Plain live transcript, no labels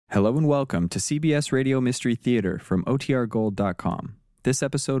Hello and welcome to CBS Radio Mystery Theater from OTRGold.com. This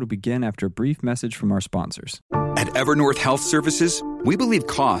episode will begin after a brief message from our sponsors. At Evernorth Health Services, we believe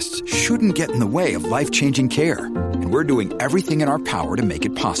costs shouldn't get in the way of life-changing care, and we're doing everything in our power to make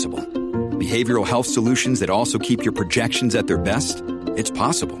it possible. Behavioral health solutions that also keep your projections at their best? It's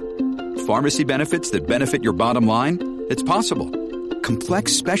possible. Pharmacy benefits that benefit your bottom line? It's possible.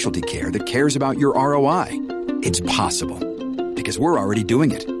 Complex specialty care that cares about your ROI? It's possible. Because we're already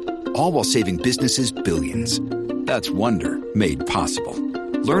doing it. All while saving businesses billions. That's Wonder made possible.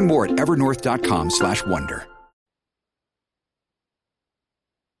 Learn more at evernorth.com/wonder.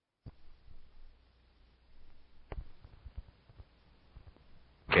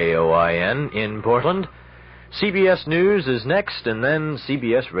 KOIN in Portland. CBS News is next, and then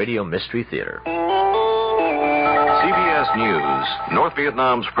CBS Radio Mystery Theater. CBS News. North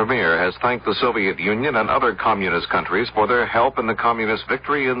Vietnam's premier has thanked the Soviet Union and other communist countries for their help in the communist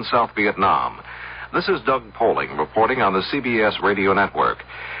victory in South Vietnam. This is Doug Poling reporting on the CBS radio network.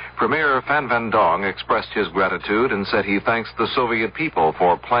 Premier Phan Van Dong expressed his gratitude and said he thanks the Soviet people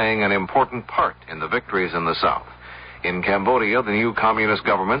for playing an important part in the victories in the South. In Cambodia, the new communist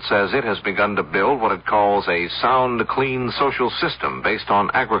government says it has begun to build what it calls a sound, clean social system based on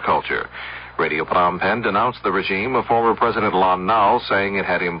agriculture. Radio Phnom Penh denounced the regime of former President Lon Nol, saying it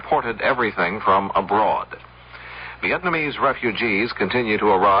had imported everything from abroad. Vietnamese refugees continue to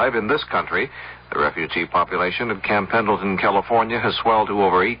arrive in this country. The refugee population at Camp Pendleton, California, has swelled to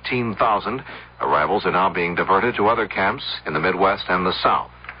over 18,000. Arrivals are now being diverted to other camps in the Midwest and the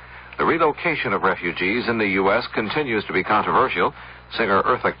South. The relocation of refugees in the U.S. continues to be controversial. Singer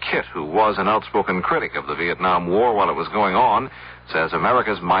Eartha Kitt, who was an outspoken critic of the Vietnam War while it was going on, says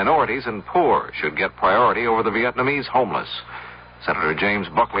America's minorities and poor should get priority over the Vietnamese homeless. Senator James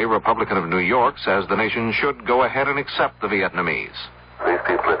Buckley, Republican of New York, says the nation should go ahead and accept the Vietnamese. These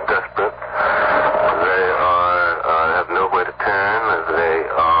people are desperate. They have nowhere to turn. They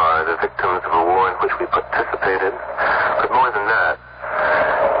are the victims of a war in which we participated. But more than that,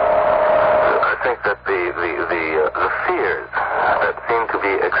 I think that the fears that seem to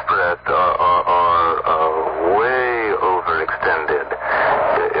be expressed are way overextended.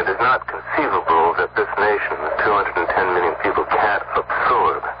 It is not conceivable that this nation, 210 million people, can't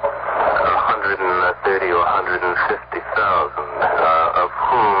absorb 130 or 150,000, of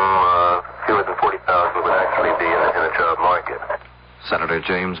whom fewer than 40,000 would actually be in a job market. Senator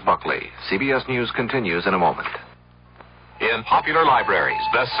James Buckley. CBS News continues in a moment. In popular libraries,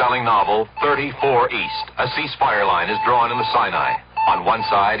 best-selling novel 34 East, a ceasefire line is drawn in the Sinai. On one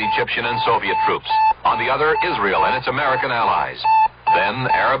side, Egyptian and Soviet troops. On the other, Israel and its American allies. Then,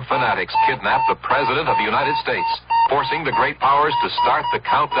 Arab fanatics kidnap the President of the United States, forcing the great powers to start the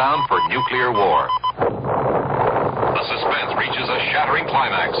countdown for nuclear war. The suspense reaches a shattering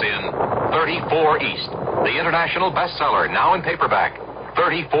climax in 34 East, the international bestseller, now in paperback.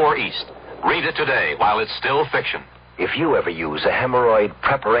 34 East. Read it today while it's still fiction. If you ever use a hemorrhoid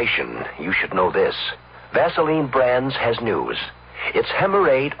preparation, you should know this. Vaseline Brands has news. It's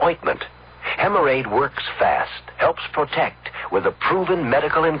Hemorrhoid ointment. Hemorrhoid works fast, helps protect with a proven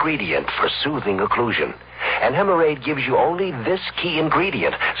medical ingredient for soothing occlusion. And Hemorrhoid gives you only this key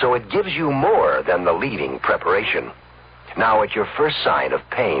ingredient, so it gives you more than the leading preparation. Now, at your first sign of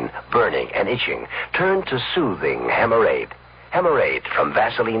pain, burning, and itching, turn to soothing Hemorrhoid. Hemorrhoid from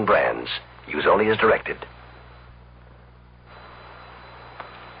Vaseline Brands. Use only as directed.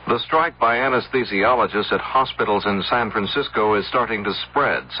 The strike by anesthesiologists at hospitals in San Francisco is starting to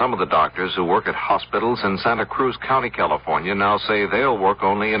spread. Some of the doctors who work at hospitals in Santa Cruz County, California, now say they'll work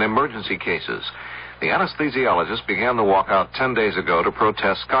only in emergency cases. The anesthesiologists began the walkout 10 days ago to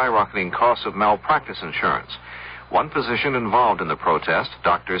protest skyrocketing costs of malpractice insurance. One physician involved in the protest,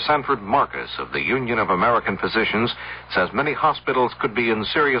 Dr. Sanford Marcus of the Union of American Physicians, says many hospitals could be in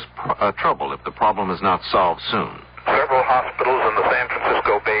serious trouble if the problem is not solved soon. Several hospitals in the San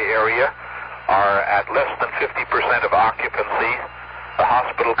Francisco Bay Area are at less than 50% of occupancy. The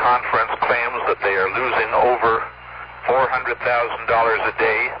hospital conference claims that they are losing over $400,000 a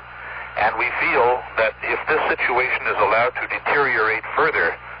day, and we feel that if this situation is allowed to deteriorate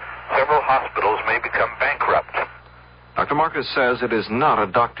further, several hospitals may become bankrupt. Dr. Marcus says it is not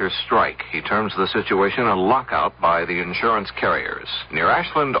a doctor's strike. He terms the situation a lockout by the insurance carriers. Near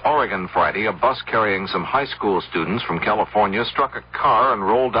Ashland, Oregon, Friday, a bus carrying some high school students from California struck a car and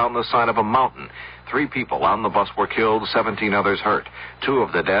rolled down the side of a mountain. 3 people on the bus were killed, 17 others hurt. 2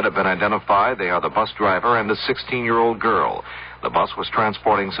 of the dead have been identified. They are the bus driver and a 16-year-old girl. The bus was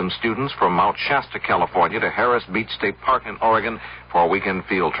transporting some students from Mount Shasta, California to Harris Beach State Park in Oregon for a weekend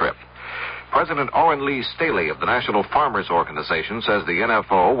field trip. President Oren Lee Staley of the National Farmers Organization says the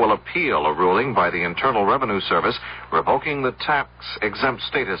NFO will appeal a ruling by the Internal Revenue Service revoking the tax-exempt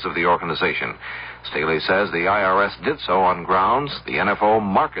status of the organization. Staley says the IRS did so on grounds the NFO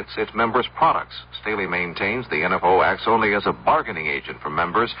markets its members' products. Staley maintains the NFO acts only as a bargaining agent for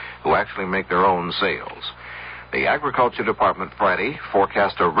members who actually make their own sales. The Agriculture Department Friday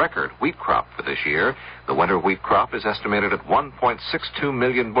forecast a record wheat crop for this year. The winter wheat crop is estimated at 1.62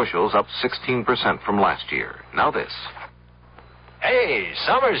 million bushels, up 16% from last year. Now this. Hey,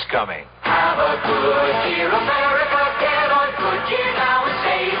 summer's coming. Have a good year, America. Get on Goodyear now and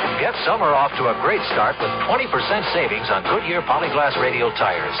save. Get summer off to a great start with 20% savings on Goodyear Polyglass radial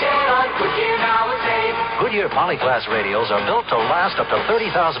tires. Get on Goodyear now and save. Goodyear Polyglass radials are built to last up to 30,000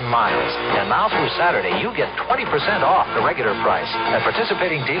 miles. And now through Saturday, you get 20% off the regular price at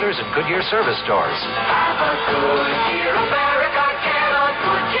participating dealers and Goodyear service stores. Have a good year, America. Get on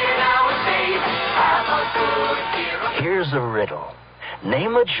Goodyear now and save. Have a good year. Here's a riddle.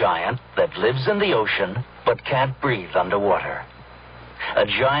 Name a giant that lives in the ocean but can't breathe underwater. A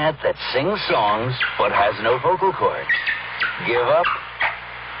giant that sings songs but has no vocal cords. Give up?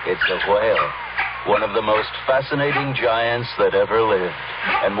 It's a whale. One of the most fascinating giants that ever lived.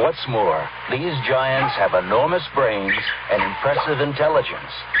 And what's more, these giants have enormous brains and impressive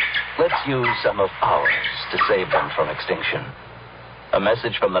intelligence. Let's use some of ours to save them from extinction. A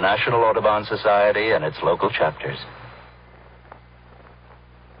message from the National Audubon Society and its local chapters.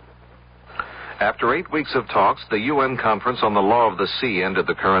 After 8 weeks of talks, the UN Conference on the Law of the Sea ended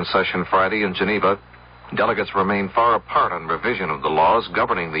the current session Friday in Geneva. Delegates remain far apart on revision of the laws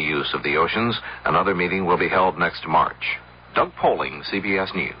governing the use of the oceans. Another meeting will be held next March. Doug Poling,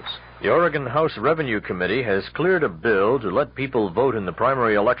 CBS News. The Oregon House Revenue Committee has cleared a bill to let people vote in the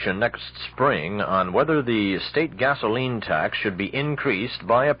primary election next spring on whether the state gasoline tax should be increased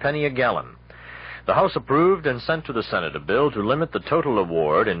by a penny a gallon. The House approved and sent to the Senate a bill to limit the total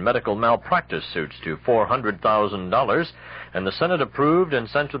award in medical malpractice suits to $400,000, and the Senate approved and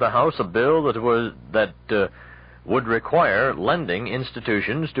sent to the House a bill that would require lending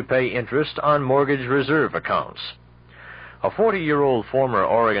institutions to pay interest on mortgage reserve accounts. A 40-year-old former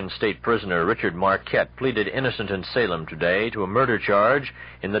Oregon State prisoner, Richard Marquette, pleaded innocent in Salem today to a murder charge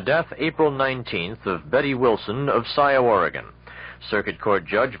in the death April 19th of Betty Wilson of Sia, Oregon. Circuit Court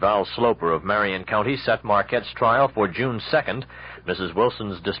Judge Val Sloper of Marion County set Marquette's trial for June 2nd. Mrs.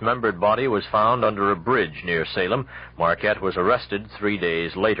 Wilson's dismembered body was found under a bridge near Salem. Marquette was arrested 3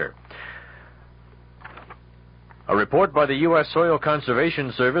 days later. A report by the U.S. Soil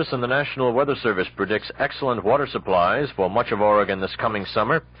Conservation Service and the National Weather Service predicts excellent water supplies for much of Oregon this coming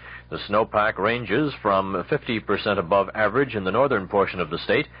summer. The snowpack ranges from 50% above average in the northern portion of the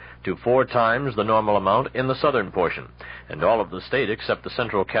state to 4 times the normal amount in the southern portion. And all of the state except the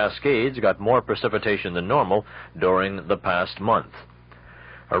Central Cascades got more precipitation than normal during the past month.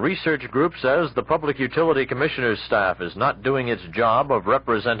 A research group says the Public Utility Commissioner's staff is not doing its job of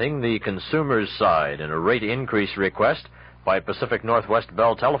representing the consumer's side in a rate increase request by Pacific Northwest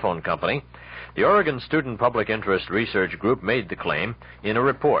Bell Telephone Company. The Oregon Student Public Interest Research Group made the claim in a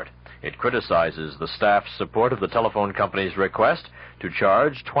report. It criticizes the staff's support of the telephone company's request to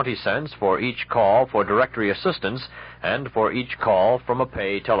charge 20 cents for each call for directory assistance and for each call from a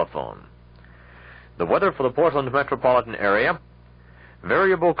pay telephone. The weather for the Portland metropolitan area: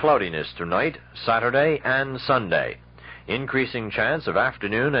 variable cloudiness tonight, Saturday, and Sunday. Increasing chance of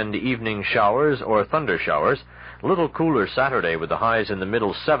afternoon and evening showers or thunder showers. Little cooler Saturday with the highs in the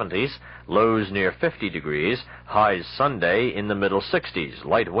middle 70s, lows near 50 degrees, highs Sunday in the middle 60s,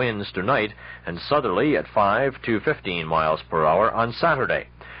 light winds tonight, and southerly at 5 to 15 miles per hour on Saturday.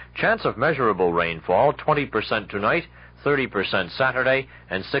 Chance of measurable rainfall, 20% tonight, 30% Saturday,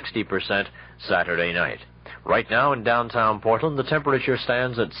 and 60% Saturday night. Right now in downtown Portland, the temperature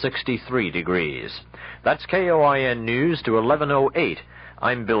stands at 63 degrees. That's KOIN News to 11:08.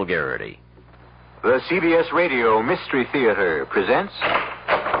 I'm Bill Garrity. The CBS Radio Mystery Theater presents...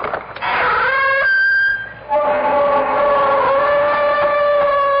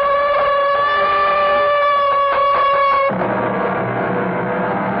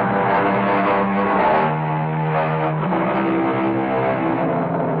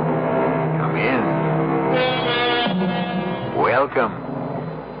 Come in. Welcome.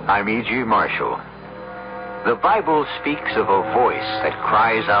 I'm E.G. Marshall. The Bible speaks of a voice that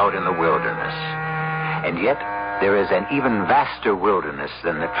cries out in the wilderness. And yet, there is an even vaster wilderness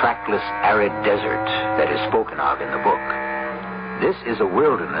than the trackless, arid desert that is spoken of in the book. This is a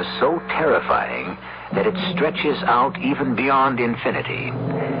wilderness so terrifying that it stretches out even beyond infinity.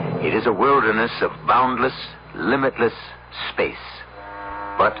 It is a wilderness of boundless, limitless space.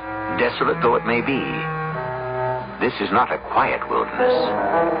 But desolate though it may be, this is not a quiet wilderness,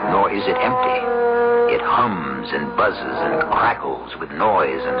 nor is it empty. It hums and buzzes and crackles with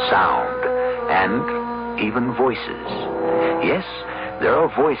noise and sound, and even voices. Yes, there are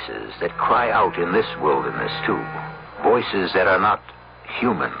voices that cry out in this wilderness, too. Voices that are not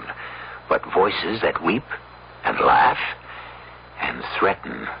human, but voices that weep and laugh and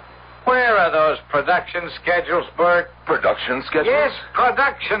threaten. Where are those production schedules, Bert? Production schedules? Yes,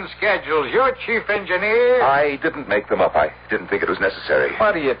 production schedules. You're chief engineer. I didn't make them up. I didn't think it was necessary.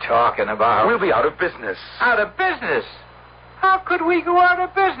 What are you talking about? We'll be out of business. Out of business? How could we go out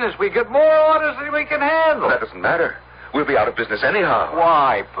of business? We get more orders than we can handle. That doesn't matter. We'll be out of business anyhow.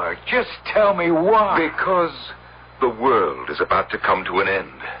 Why, Bert? Just tell me why. Because the world is about to come to an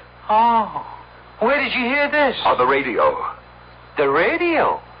end. Oh. Where did you hear this? On the radio. The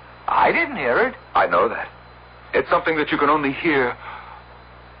radio? I didn't hear it. I know that. It's something that you can only hear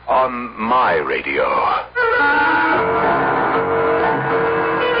on my radio.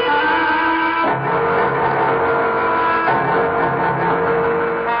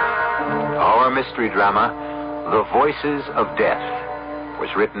 Our mystery drama, The Voices of Death, was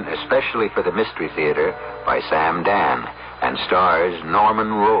written especially for the Mystery Theater by Sam Dan and stars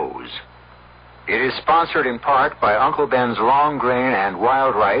Norman Rose. It is sponsored in part by Uncle Ben's Long Grain and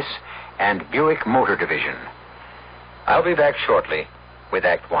Wild Rice and Buick Motor Division. I'll be back shortly with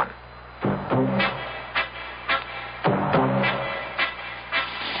Act One.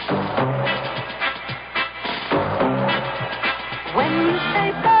 When you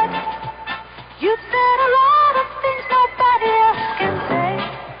say bud, you've said a lot of things nobody else can say.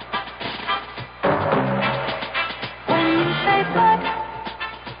 When you say bud,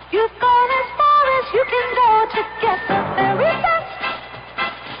 you've gone as far as you can go to get the very best.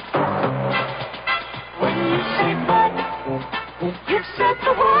 When you say bud, you've said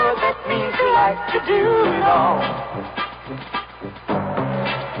the word that means you like to do it all.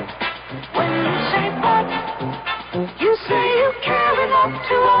 When you say bud, you say you care enough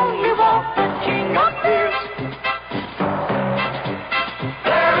to only want the king of beers.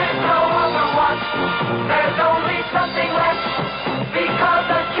 There is no other one. There's only something left. Because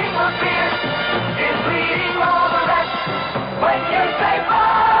the king of beers is leading all the rest. When you say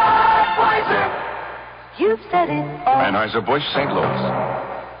Budweiser, you've said it all. Anheuser-Busch, St. Louis.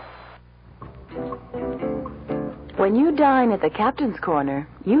 When you dine at the Captain's Corner,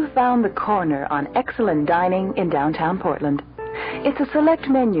 you found the corner on excellent dining in downtown Portland. It's a select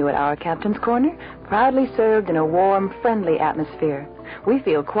menu at our Captain's Corner, proudly served in a warm, friendly atmosphere. We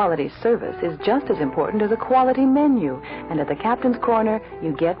feel quality service is just as important as a quality menu, and at the Captain's Corner,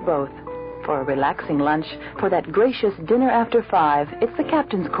 you get both. For a relaxing lunch, for that gracious dinner after 5, it's the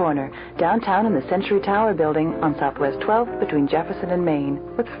Captain's Corner, downtown in the Century Tower building on Southwest 12th between Jefferson and Main,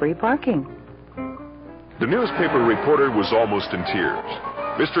 with free parking. The newspaper reporter was almost in tears.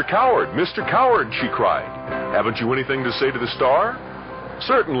 Mr. Coward, she cried. Haven't you anything to say to the star?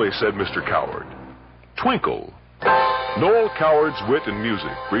 Certainly, said Mr. Coward. Twinkle. Noel Coward's wit and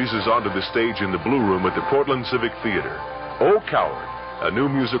music breezes onto the stage in the Blue Room at the Portland Civic Theater. Oh, Coward, a new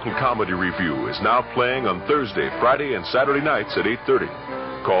musical comedy review, is now playing on Thursday, Friday, and Saturday nights at 8:30.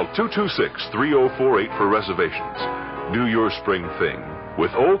 Call 226-3048 for reservations. Do your spring thing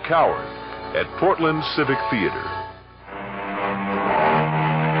with Oh, Coward at Portland Civic Theater.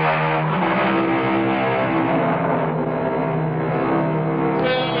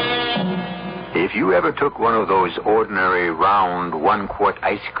 If you ever took one of those ordinary round 1-quart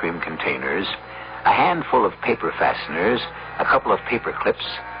ice cream containers, a handful of paper fasteners, a couple of paper clips,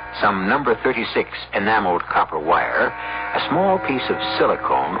 some number 36 enameled copper wire, a small piece of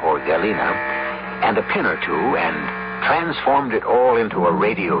silicone or galena, and a pin or two, and transformed it all into a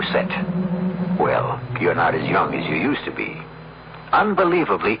radio set, well, you're not as young as you used to be.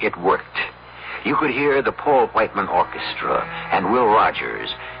 Unbelievably, it worked. You could hear the Paul Whiteman Orchestra and Will Rogers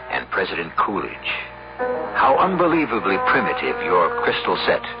and President Coolidge. How unbelievably primitive your crystal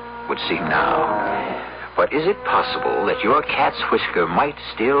set would seem now. But is it possible that your cat's whisker might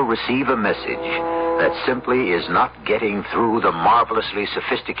still receive a message that simply is not getting through the marvelously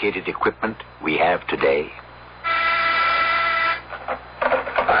sophisticated equipment we have today?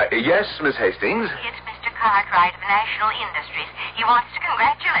 Yes, Miss Hastings? It's Mr. Cartwright of National Industries. He wants to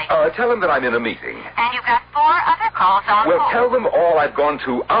congratulate. Tell him that I'm in a meeting. And you've got 4 other calls on Well, hold. tell them all I've gone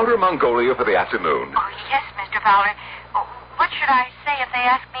to Outer Mongolia for the afternoon. Oh, yes, Mr. Fowler. Oh, what should I say if they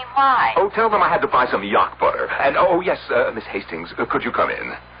ask me why? Oh, tell them I had to buy some yak butter. And, yes, Miss Hastings, could you come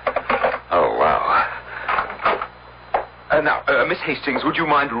in? Oh, wow. Now, Miss Hastings, would you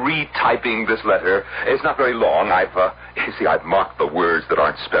mind retyping this letter? It's not very long. I've marked the words that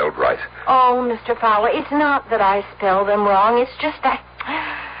aren't spelled right. Oh, Mr. Fowler, it's not that I spell them wrong. It's just that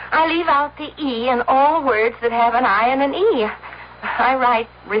I leave out the E in all words that have an I and an E. I write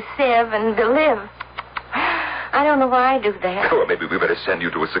receive and believe. I don't know why I do that. Well, maybe we better send you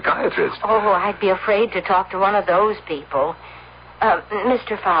to a psychiatrist. Oh, I'd be afraid to talk to one of those people.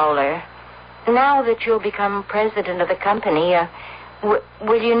 Mr. Fowler, now that you'll become president of the company,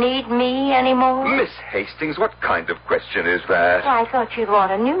 will you need me anymore? Miss Hastings, what kind of question is that? Well, I thought you'd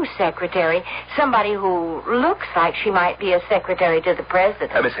want a new secretary. Somebody who looks like she might be a secretary to the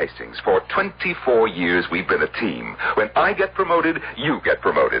president. Miss Hastings, for 24 years we've been a team. When I get promoted, you get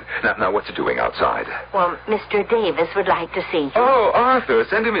promoted. Now what's it doing outside? Well, Mr. Davis would like to see you. Oh, Arthur,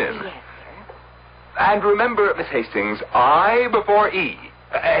 send him in. Yes. And remember, Miss Hastings, I before E,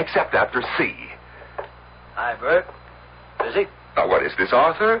 except after C. Hi, Bert. Busy? Now, what is this,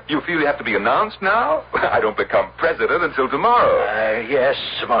 Arthur? You feel you have to be announced now? I don't become president until tomorrow. Yes,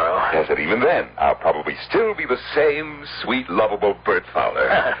 tomorrow. Yes, and even then, I'll probably still be the same sweet, lovable Bert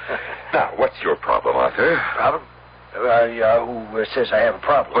Fowler. Now, what's your problem, Arthur? Problem? Who says I have a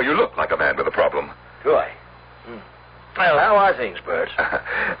problem? Well, you look like a man with a problem. Do I? Well, how are things, Bert?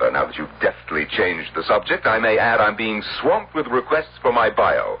 Now that you've deftly changed the subject, I may add I'm being swamped with requests for my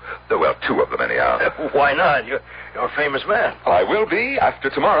bio. Well, 2 of them, anyhow. Why not? You're a famous man. I will be after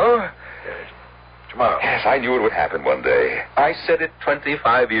tomorrow. Tomorrow? Yes, I knew it would happen one day. I said it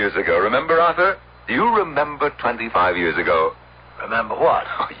 25 years ago. Remember, Arthur? Do you remember 25 years ago? Remember what?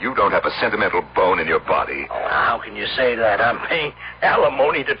 Oh, you don't have a sentimental bone in your body. Oh, how can you say that? I'm paying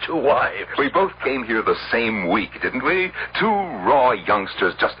alimony to 2 wives. We both came here the same week, didn't we? 2 raw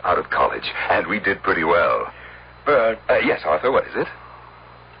youngsters just out of college. And we did pretty well. Bert? Yes, Arthur, what is it?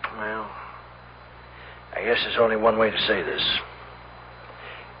 Well, I guess there's only one way to say this.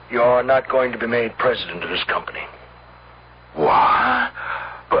 You're not going to be made president of this company. What?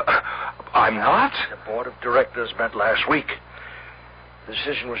 But I'm not? The board of directors met last week. The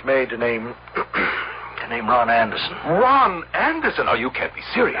decision was made to name Ron Anderson. Ron Anderson? Oh, you can't be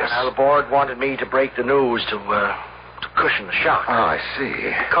serious. Now, the board wanted me to break the news to cushion the shock. Oh, I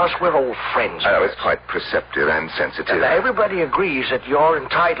see. Because we're old friends. Oh, it's quite perceptive and sensitive. And everybody agrees that you're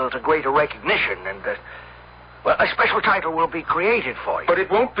entitled to greater recognition and that, well, a special title will be created for you. But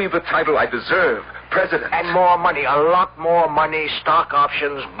it won't be the title I deserve. President. And more money, a lot more money, stock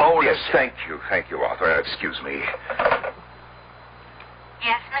options, bonuses. Yes, thank you, Arthur. Excuse me.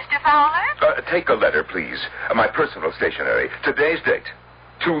 Yes, Mr. Fowler? Take a letter, please. My personal stationery. Today's date.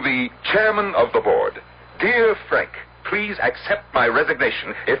 To the chairman of the board. Dear Frank, please accept my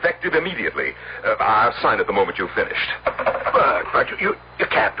resignation, effective immediately. I'll sign it the moment you've finished. But you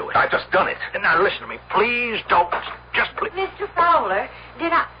can't do it. I've just done it. And now listen to me. Please don't. Just please. Mr. Fowler,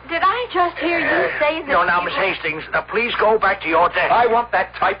 did I just hear you say that... No, now, Miss Hastings, please go back to your desk. I want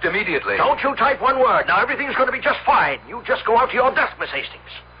that typed immediately. Don't you type one word. Now, everything's going to be just fine. You just go out to your desk, Miss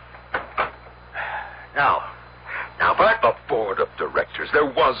Hastings. Now, Bert. The board of directors. There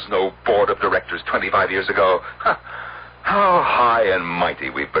was no board of directors 25 years ago. How high and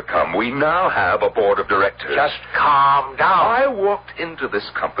mighty we've become. We now have a board of directors. Just calm down. I walked into this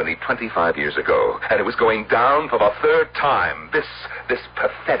company 25 years ago, and it was going down for the 3rd time. This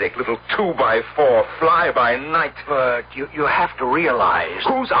pathetic little 2x4 fly-by-night. But you have to realize...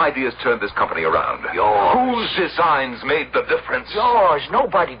 Whose ideas turned this company around? Yours. Whose designs made the difference? Yours.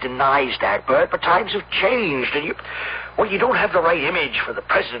 Nobody denies that, Bert, but times have changed, and you don't have the right image for the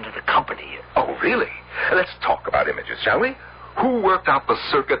president of the company. Oh, really? Let's talk about images, shall we? Who worked out the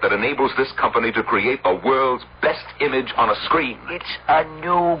circuit that enables this company to create the world's best image on a screen? It's a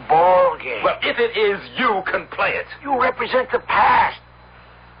new ball game. Well, if it is, you can play it. You represent the past.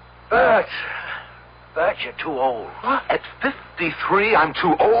 Bert, you're too old. What? At 53, I'm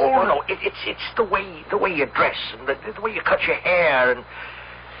too old? No, it's the way you dress and the way you cut your hair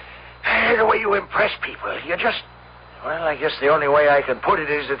and the way you impress people. You're just... Well, I guess the only way I can put it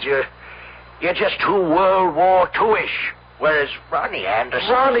is that you're just too World War II-ish. Whereas Ronnie Anderson...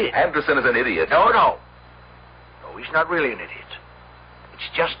 Ronnie Anderson is an idiot. No, he's not really an idiot. It's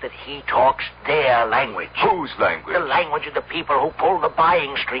just that he talks their language. Whose language? The language of the people who pull the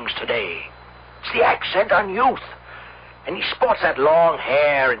buying strings today. It's the accent on youth. And he sports that long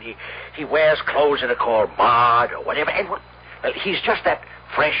hair, and he wears clothes that are called mod or whatever. And, well, he's just that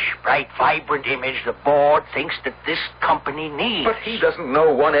fresh, bright, vibrant image the board thinks that this company needs. But he doesn't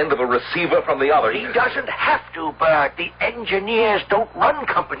know one end of a receiver from the other. He doesn't have to, Bert. The engineers don't run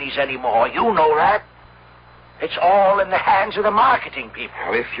companies anymore. You know that. It's all in the hands of the marketing people.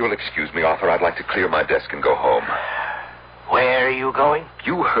 Well, if you'll excuse me, Arthur, I'd like to clear my desk and go home. Where are you going?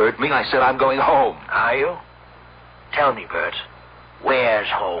 You heard me. I said I'm going home. Are you? Tell me, Bert, where's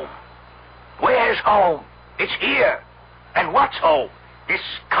home? Where's home? It's here. And what's home? This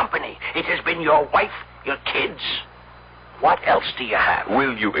company. It has been your wife, your kids. What else do you have?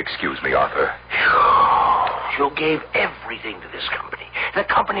 Will you excuse me, Arthur? You gave everything to this company. The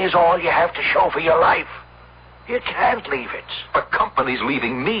company is all you have to show for your life. You can't leave it. The company's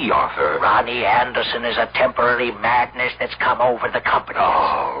leaving me, Arthur. Ronnie Anderson is a temporary madness that's come over the company.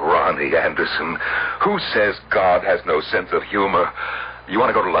 Oh, Ronnie Anderson. Who says God has no sense of humor? You want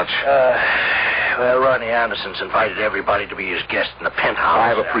to go to lunch? Well, Ronnie Anderson's invited everybody to be his guest in the penthouse. I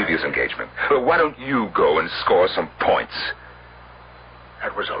have a previous engagement. Why don't you go and score some points?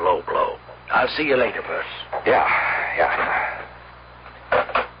 That was a low blow. I'll see you later, Bert. Yeah.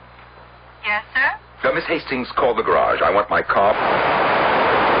 Yes, sir? Miss Hastings, call the garage. I want my car.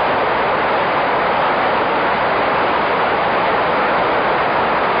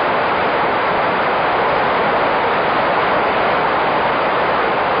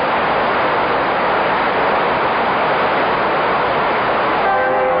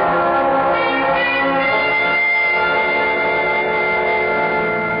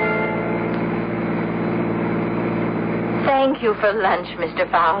 Thank you for lunch, Mr.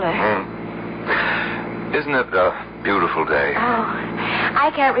 Fowler. Isn't it a beautiful day? Oh,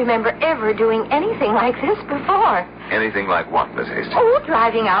 I can't remember ever doing anything like this before. Anything like what, Miss Hastings? Oh,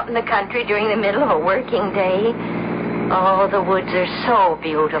 driving out in the country during the middle of a working day. Oh, the woods are so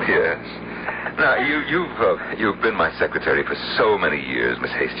beautiful. Yes. Now, you've been my secretary for so many years,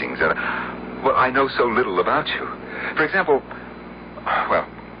 Miss Hastings, and well, I know so little about you. For example,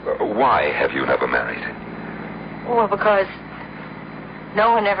 why have you never married? Well, because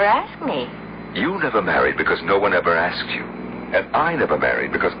no one ever asked me. You never married because no one ever asked you. And I never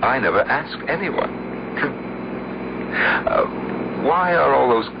married because I never asked anyone. Why are all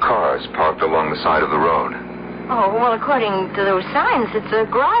those cars parked along the side of the road? Oh, well, according to those signs, it's a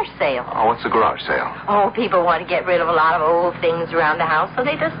garage sale. Oh, what's a garage sale? Oh, people want to get rid of a lot of old things around the house, so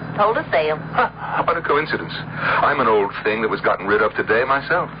they just hold a sale. How about a coincidence? I'm an old thing that was gotten rid of today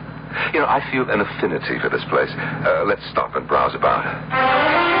myself. You know, I feel an affinity for this place. Let's stop and browse about.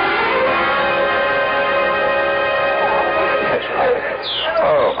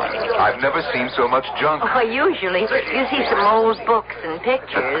 Oh, I've never seen so much junk. Oh, usually you see some old books and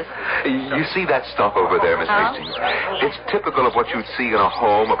pictures. You see that stuff over there, Miss Hastings? It's typical of what you'd see in a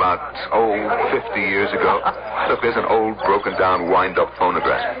home about, 50 years ago. Look, there's an old, broken-down, wind-up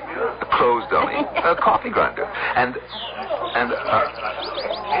phonograph, a clothes dummy, a coffee grinder, and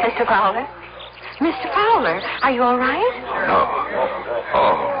Mr. Fowler? Mr. Fowler, are you all right? No.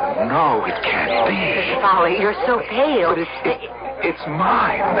 Oh, no, it can't be. Mr. Fowler, you're so pale. But it's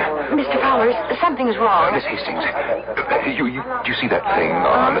mine. Mr. Fowler, something's wrong. Miss Hastings, you see that thing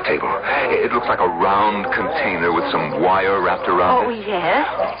on the table? It looks like a round container with some wire wrapped around it. Oh, yes?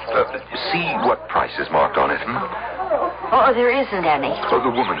 See what price is marked on it, Oh, there isn't any. Oh, the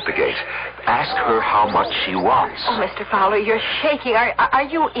woman at the gate. Ask her how much she wants. Oh, Mr. Fowler, you're shaking. Are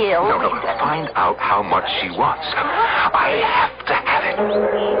you ill? No. Find out how much she wants. I have to have it.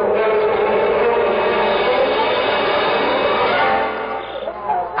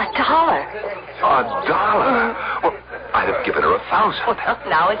 $1. $1? Well, I'd have given her 1,000. Well,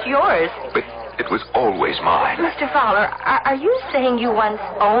 now it's yours. But it was always mine. Mr. Fowler, are you saying you once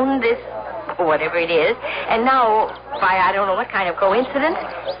owned this, whatever it is, and now, by I don't know what kind of coincidence,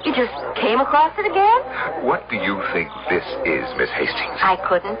 you just came across it again? What do you think this is, Miss Hastings? I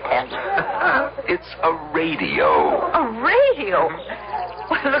couldn't tell you. It's a radio. A radio?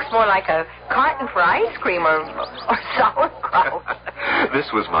 Well, it looks more like a carton for ice cream or sauerkraut. This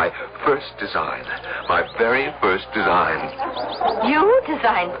was my first design. My very first design. You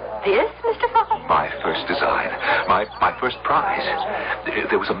designed this, Mr. Fowler? My first design. My first prize.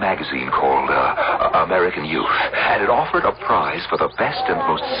 There was a magazine called American Youth, and it offered a prize for the best and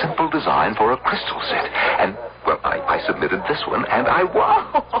most simple design for a crystal set. And, well, I submitted this one, and I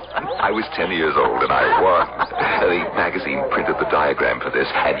won. I was 10 years old, and I won. The magazine printed the diagram for this,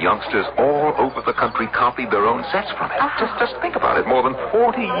 and youngsters all over the country copied their own sets from it. Just think about it. More than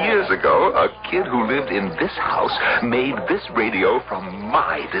 40 years ago, a kid who lived in this house made this radio from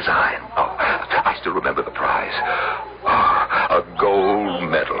my design. Oh, I still remember the prize. Oh, a gold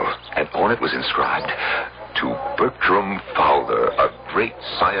medal, and on it was inscribed, "To Bertram Fowler, a great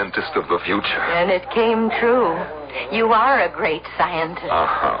scientist of the future." And it came true. You are a great scientist.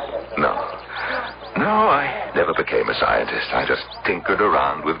 No, I never became a scientist. I just tinkered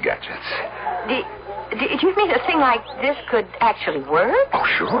around with gadgets. Do you mean a thing like this could actually work? Oh,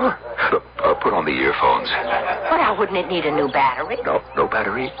 sure. put on the earphones. But how wouldn't it need a new battery? No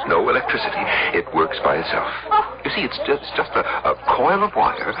battery, no electricity. It works by itself. You see, it's just a coil of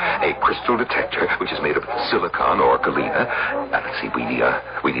wire, a crystal detector, which is made of silicon or galena. Let's see, we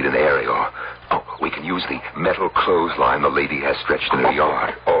need an aerial. Oh, we can use the metal clothesline the lady has stretched in her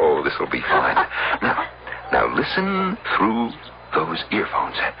yard. Oh, this will be fine. Now listen through those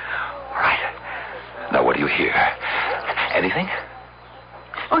earphones. All right. Now, what do you hear? Anything?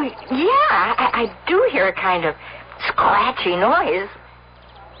 Oh, yeah, I do hear a kind of scratchy noise.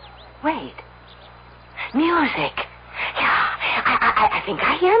 Wait. Music. Yeah, I think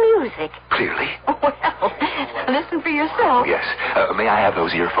I hear music. Clearly? Well, listen for yourself. Yes. May I have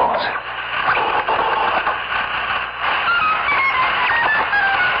those earphones?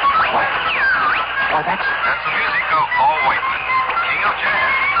 Why, that's the music of Paul Whiteman, King of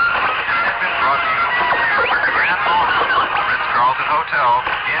Jazz. It has been brought to you from the Grand Ballroom of the Ritz-Carlton Hotel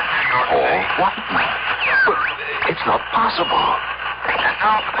in New York City. Whiteman? But it's not possible. And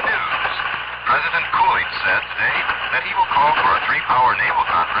now for the news. President Coolidge said today that he will call for a 3-hour naval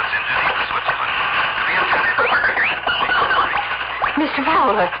conference in Geneva, Switzerland, to be attended by Mr.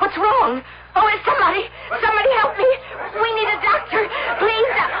 Fowler, what's wrong? Oh, somebody help me. We need a doctor.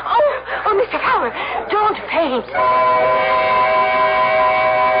 Please. Oh, Mr. Fowler, don't faint.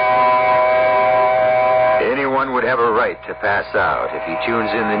 Anyone would have a right to pass out if he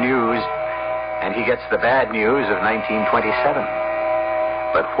tunes in the news and he gets the bad news of 1927.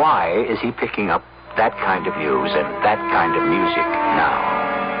 But why is he picking up that kind of news and that kind of music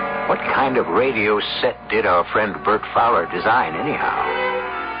now? What kind of radio set did our friend Bert Fowler design anyhow?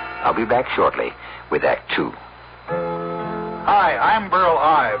 I'll be back shortly with Act 2. Hi, I'm Burl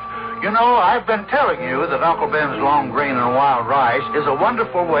Ives. You know, I've been telling you that Uncle Ben's long grain and wild rice is a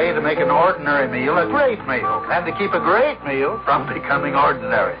wonderful way to make an ordinary meal a great meal, and to keep a great meal from becoming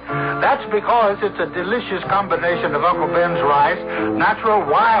ordinary. That's because it's a delicious combination of Uncle Ben's rice, natural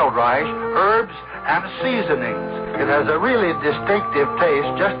wild rice, herbs, and seasonings. It has a really distinctive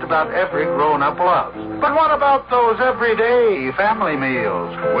taste just about every grown-up loves. But what about those everyday family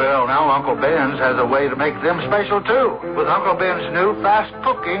meals? Well, now Uncle Ben's has a way to make them special, too, with Uncle Ben's new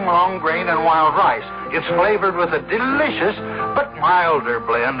fast-cooking long grain and wild rice. It's flavored with a delicious but milder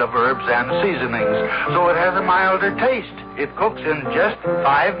blend of herbs and seasonings, so it has a milder taste. It cooks in just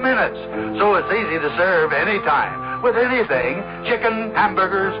 5 minutes, so it's easy to serve anytime, with anything, chicken,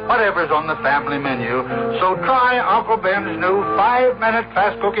 hamburgers, whatever's on the family menu. So try Uncle Ben's new 5-minute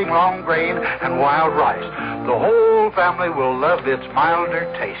fast-cooking long grain and wild rice. The whole family will love its milder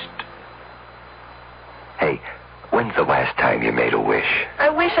taste. Hey, when's the last time you made a wish? I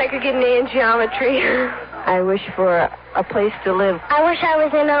wish I could get an A in geometry. I wish for a place to live. I wish I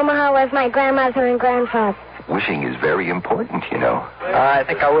was in Omaha with my grandmother and grandfather. Wishing is very important, you know. I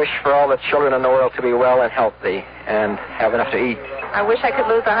think I wish for all the children in the world to be well and healthy and have enough to eat. I wish I could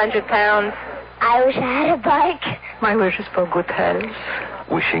lose 100 pounds. I wish I had a bike. My wish is for good health.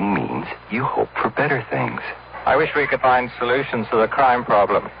 Wishing means you hope for better things. I wish we could find solutions to the crime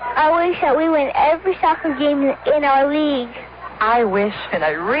problem. I wish that we win every soccer game in our league. I wish, and I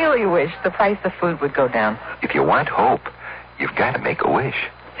really wish, the price of food would go down. If you want hope, you've got to make a wish.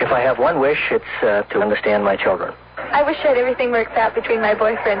 If I have one wish, it's to understand my children. I wish that everything works out between my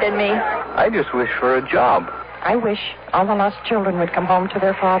boyfriend and me. I just wish for a job. I wish all the lost children would come home to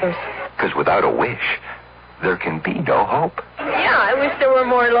their fathers. Because without a wish, there can be no hope. Yeah, I wish there were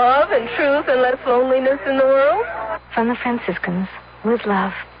more love and truth and less loneliness in the world. From the Franciscans, with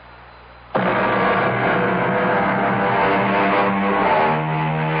love.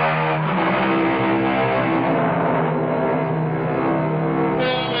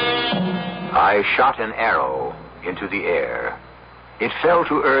 I shot an arrow into the air. It fell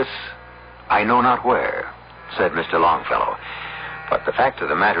to earth, I know not where, said Mr. Longfellow. But the fact of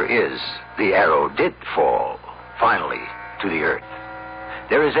the matter is, the arrow did fall, finally, to the earth.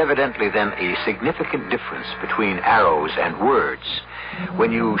 There is evidently then a significant difference between arrows and words.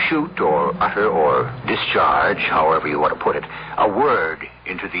 When you shoot or utter or discharge, however you want to put it, a word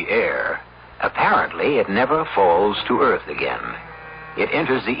into the air, apparently it never falls to earth again. It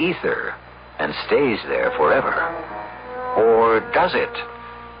enters the ether and stays there forever. Or does it?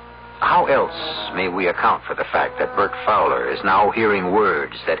 How else may we account for the fact that Bert Fowler is now hearing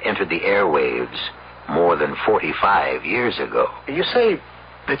words that entered the airwaves more than 45 years ago? You say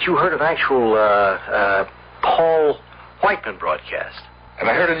that you heard an actual Paul Whiteman broadcast. And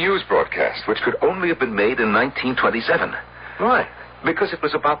I heard a news broadcast, which could only have been made in 1927. Why? Because it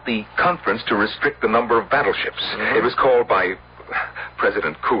was about the conference to restrict the number of battleships. Mm-hmm. It was called by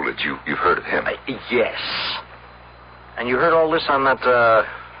President Coolidge. You've heard of him. Yes. And you heard all this on that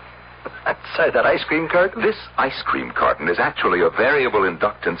Say, that ice cream carton? This ice cream carton is actually a variable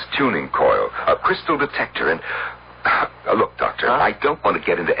inductance tuning coil, a crystal detector, and... look, Doctor, I don't want to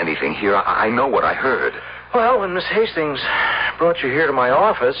get into anything here. I know what I heard. Well, when Miss Hastings brought you here to my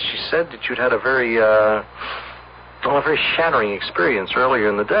office, she said that you'd had a very shattering experience earlier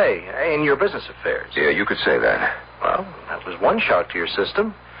in the day in your business affairs. Yeah, you could say that. Well, that was one shock to your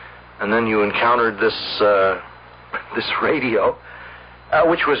system. And then you encountered this radio,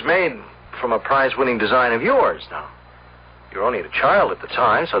 which was made from a prize-winning design of yours. Now, you were only a child at the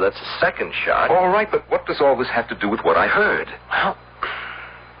time, so that's a second shock. All right, but what does all this have to do with what I heard? Well,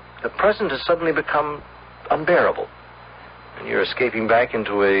 the present has suddenly become unbearable. And you're escaping back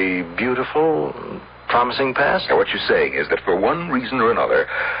into a beautiful, promising past? Now, what you're saying is that for one reason or another,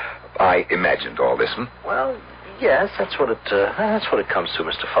 I imagined all this, Well, yes, that's what it comes to,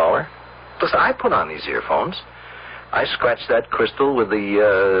 Mr. Fowler. Listen, I put on these earphones. I scratched that crystal with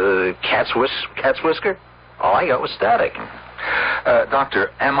the cat's whisker. All I got was static.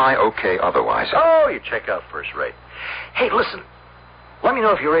 Doctor, am I okay otherwise? Oh, you check out first rate. Hey, listen. Let me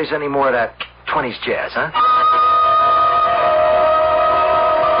know if you raise any more of that 20s jazz, huh?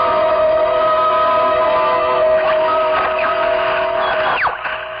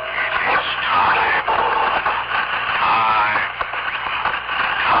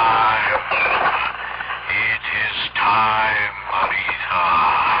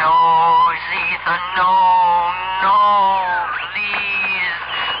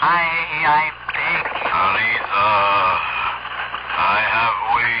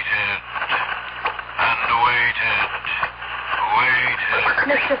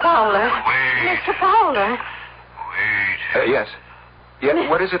 Mr. Fowler. Yes. Yeah,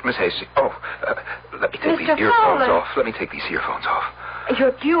 what is it, Miss Hastings? Oh, let me take these earphones off. Let me take these earphones off.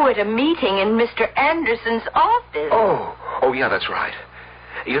 You're due at a meeting in Mr. Anderson's office. Oh, yeah, that's right.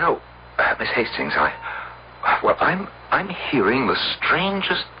 You know, Miss Hastings, I'm hearing the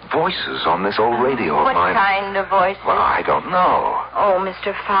strangest voices on this old radio of mine. What kind of voices? Well, I don't know. Oh,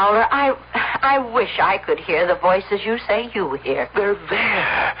 Mr. Fowler, I wish I could hear the voices you say you hear. They're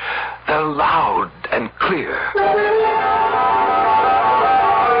there. They're loud and clear.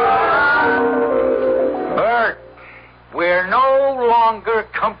 Bert, we're no longer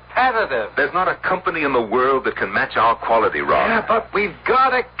competitive. There's not a company in the world that can match our quality, Ron. Yeah, but we've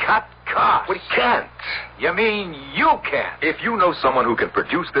got to cut costs. We can't. You mean you can't? If you know someone who can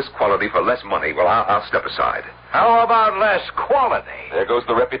produce this quality for less money, well, I'll step aside. How about less quality? There goes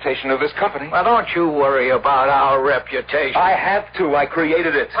the reputation of this company. Well, don't you worry about our reputation. I have to. I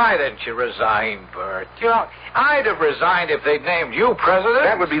created it. Why didn't you resign, Bert? You know, I'd have resigned if they'd named you president.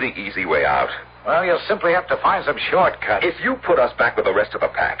 That would be the easy way out. Well, you'll simply have to find some shortcuts. If you put us back with the rest of the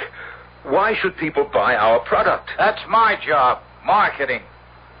pack, why should people buy our product? That's my job, marketing.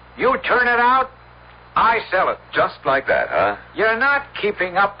 You turn it out, I sell it. Just like that, huh? You're not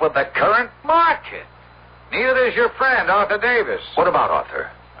keeping up with the current market. Neither is your friend, Arthur Davis. What about Arthur?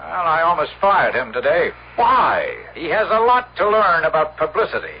 Well, I almost fired him today. Why? He has a lot to learn about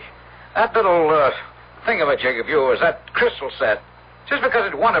publicity. That little thingamajig of yours, that crystal set, just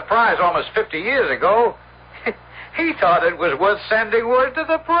because it won a prize almost 50 years ago, he thought it was worth sending word to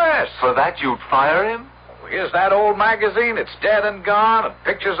the press. For that you'd fire him? Here's that old magazine. It's dead and gone, and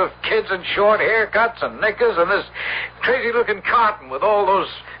pictures of kids in short haircuts and knickers, and this crazy-looking carton with all those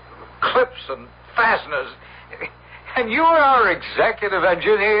clips and fasteners. And you're our executive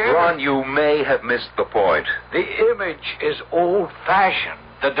engineer? Ron, you may have missed the point. The image is old-fashioned.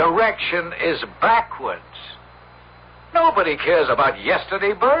 The direction is backwards. Nobody cares about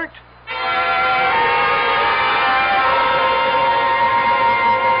yesterday, Bert.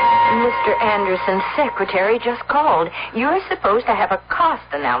 Mr. Anderson's secretary just called. You're supposed to have a cost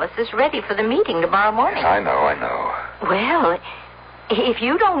analysis ready for the meeting tomorrow morning. Yes, I know. Well, if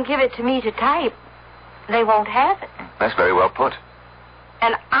you don't give it to me to type, they won't have it. That's very well put.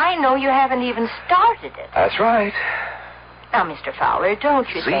 And I know you haven't even started it. That's right. Now, Mr. Fowler, don't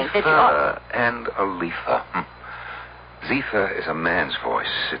you think that you ought... and Aletha. Zitha is a man's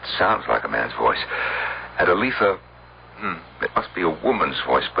voice. It sounds like a man's voice. And Aletha, it must be a woman's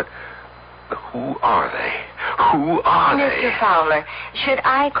voice, but who are they? Who are they? Mr. Fowler, should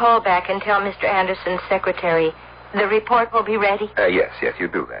I call back and tell Mr. Anderson's secretary the report will be ready? Yes, you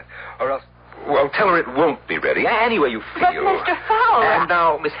do that. Or else, well, tell her it won't be ready. Any way you feel. But, Mr. Fowler... And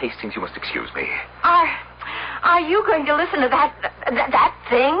now, Miss Hastings, you must excuse me. Are you going to listen to that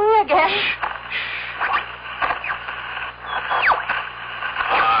thing again?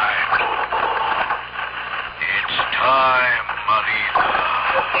 It's time, Aletha.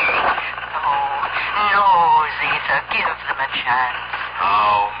 No, Zitha, give them a chance.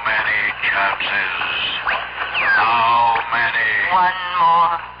 How many chances. How many? One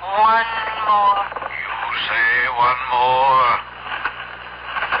more. You say one more.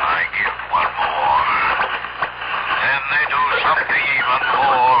 I give one more. Then they do something even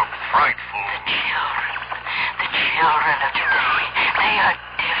more frightful. The children of today, they are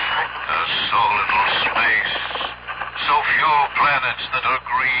different. There's so little space. So few planets that are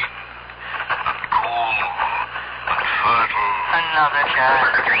green and cool and fertile. Another chance.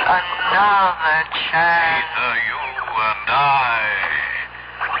 Either you and I,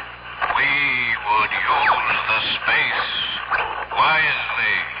 we would use the space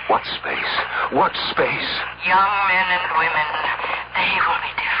wisely. What space? What space? Young men and women, they will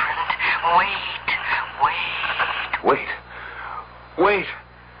be different.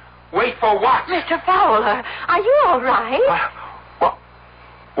 Wait for what? Mr. Fowler, are you all right?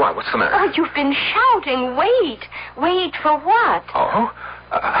 Why, what's the matter? Oh, you've been shouting, wait. Wait for what? Oh?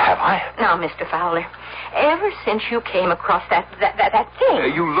 Have I? Now, Mr. Fowler, ever since you came across that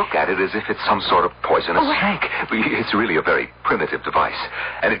thing... You look at it as if it's some sort of poisonous snake. It's really a very primitive device.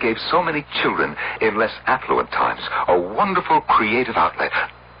 And it gave so many children in less affluent times a wonderful creative outlet.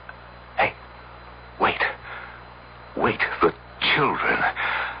 Hey, wait. The children.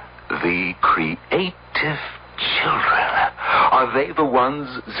 The creative children. Are they the ones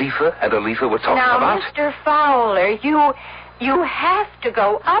Zephyr and Aletha were talking about? Now, Mr. Fowler, you have to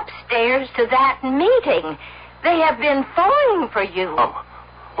go upstairs to that meeting. They have been phone for you. Oh,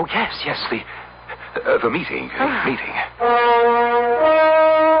 yes, the meeting. Meeting.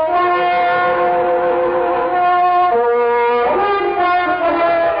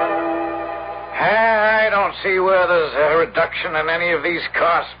 I don't see where there's a reduction in any of these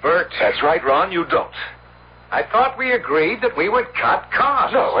costs, Bert. That's right, Ron, you don't. I thought we agreed that we would cut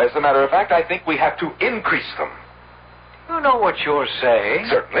costs. No, as a matter of fact, I think we have to increase them. You know what you're saying.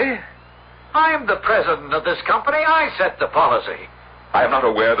 Certainly. I'm the president of this company. I set the policy. I am not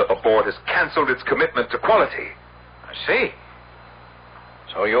aware that the board has canceled its commitment to quality. I see.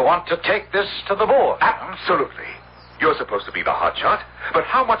 So you want to take this to the board? Absolutely. You're supposed to be the hotshot, but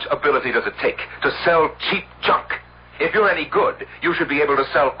how much ability does it take to sell cheap junk? If you're any good, you should be able to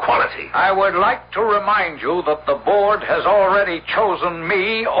sell quality. I would like to remind you that the board has already chosen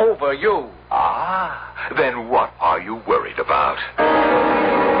me over you. Then what are you worried about?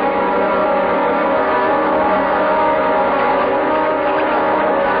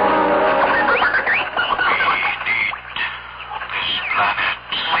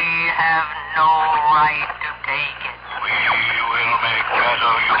 We have no right to take it. We will make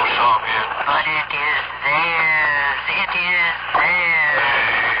better use of it. But it is theirs. It is theirs.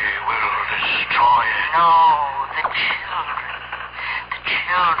 They will destroy it. No, the children. The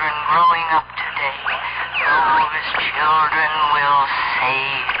children growing up today. Those children will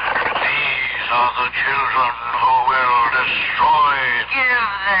save it. These are the children who will destroy it. Give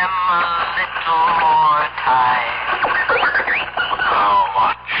them a little more time. How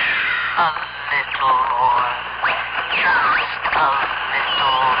much? A little more. Just a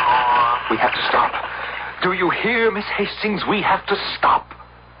little more. We have to stop. Do you hear, Miss Hastings? We have to stop.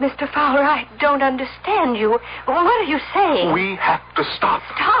 Mr. Fowler, I don't understand you. What are you saying? We have to stop.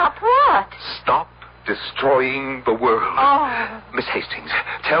 Stop what? Stop destroying the world. Oh. Miss Hastings,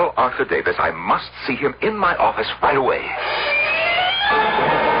 tell Arthur Davis I must see him in my office right away.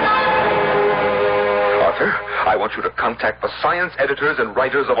 Arthur, I want you to contact the science editors and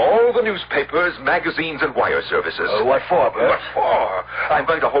writers of all the newspapers, magazines, and wire services. What for, Bert? What for? I'm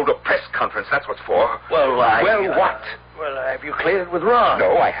going to hold a press conference, that's what for. Well, what? Well, have you cleared it with Ron?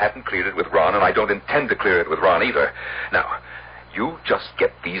 No, I haven't cleared it with Ron, and I don't intend to clear it with Ron either. Now, you just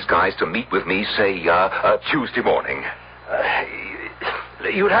get these guys to meet with me, say, Tuesday morning.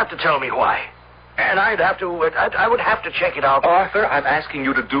 You'd have to tell me why. And I would have to check it out. Arthur, I'm asking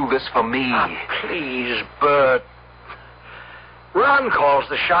you to do this for me. Please, Bert. Ron calls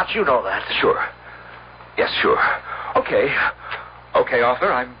the shots, you know that. Sure. Yes, sure. Okay,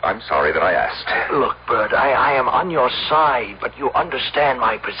 Arthur, I'm sorry that I asked. Look, Bert, I am on your side, but you understand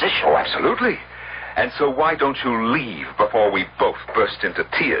my position. Oh, absolutely. And so why don't you leave before we both burst into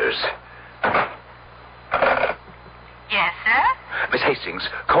tears? Yes, sir? Miss Hastings,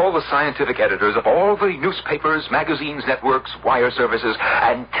 call the scientific editors of all the newspapers, magazines, networks, wire services,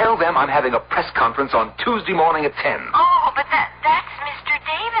 and tell them I'm having a press conference on Tuesday morning at 10. Oh, but that's Mr.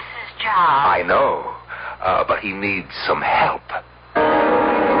 Davis's job. I know, but he needs some help.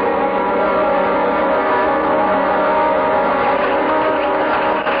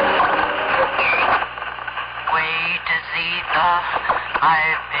 Wait, Azetha.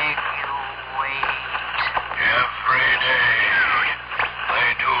 I beg you, wait. Every day they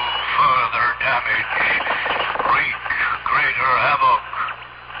do further damage, wreak greater havoc,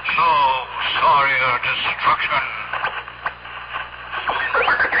 sow sorrier destruction.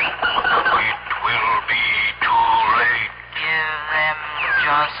 It will be too late. Give them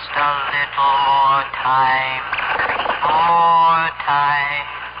just a little more time. More time.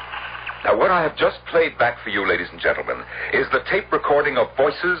 Now, what I have just played back for you, ladies and gentlemen, is the tape recording of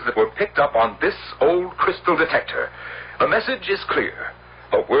voices that were picked up on this old crystal detector. The message is clear.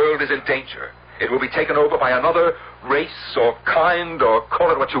 The world is in danger. It will be taken over by another race or kind, or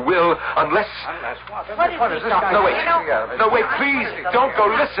call it what you will, unless... What is this guy? No, wait. No, wait, please. Don't go.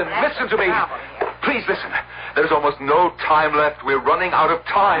 Listen. Listen to me. Please listen. There's almost no time left. We're running out of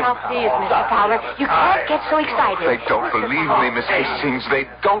time. Now, please, Mr. Fowler, you can't get so excited. They don't believe me, Miss Hastings. They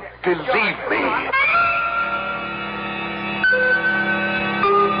don't believe me.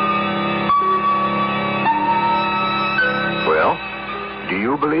 Well, do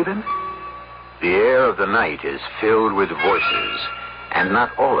you believe him? The air of the night is filled with voices, and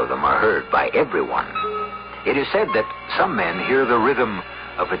not all of them are heard by everyone. It is said that some men hear the rhythm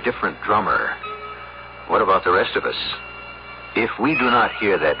of a different drummer. What about the rest of us? If we do not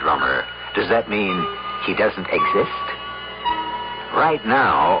hear that drummer, does that mean he doesn't exist? Right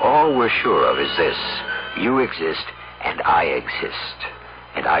now, all we're sure of is this. You exist, and I exist.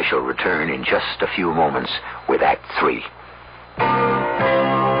 And I shall return in just a few moments with Act 3.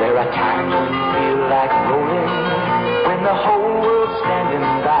 There are times when you feel like rolling, when the whole world's standing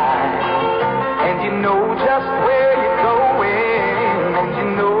by, and you know just where you're going, and you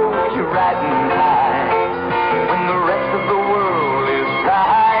know you're riding high. When the rest of the world is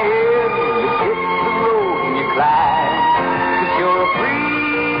flying, you hit the road and you climb, 'cause you're a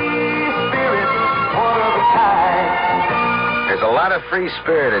free spirit, one of a kind. There's a lot of free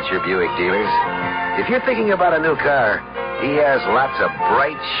spirit at your Buick dealers. If you're thinking about a new car, he has lots of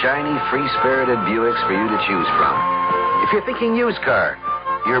bright, shiny, free-spirited Buicks for you to choose from. If you're thinking used car,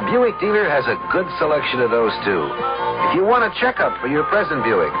 your Buick dealer has a good selection of those, too. If you want a checkup for your present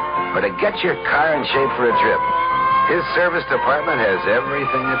Buick, or to get your car in shape for a trip, his service department has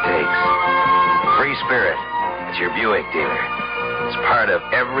everything it takes. Free spirit at your Buick dealer. It's part of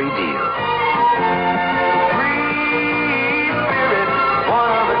every deal. Free spirit,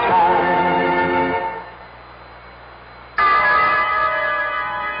 one of a kind.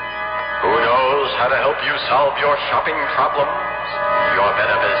 Who knows how to help you solve your shopping problems? Your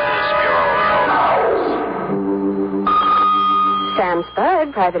Better Business Bureau knows. Sam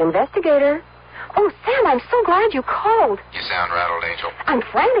Spud, private investigator. Oh, Sam, I'm so glad you called. You sound rattled, Angel. I'm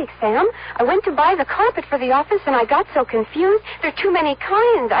frantic, Sam. I went to buy the carpet for the office, and I got so confused. There are too many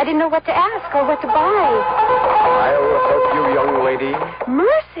kinds. I didn't know what to ask or what to buy. I'll help you, young lady.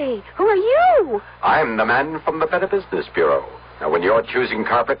 Mercy, who are you? I'm the man from the Better Business Bureau. Now, when you're choosing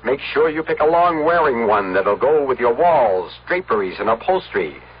carpet, make sure you pick a long-wearing one that'll go with your walls, draperies, and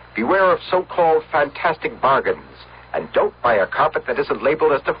upholstery. Beware of so-called fantastic bargains. And don't buy a carpet that isn't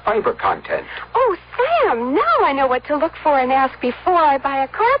labeled as to fiber content. Oh, Sam, now I know what to look for and ask before I buy a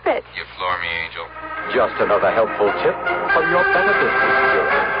carpet. You floor me, Angel. Just another helpful tip from your Better Business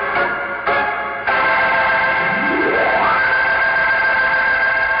Bureau.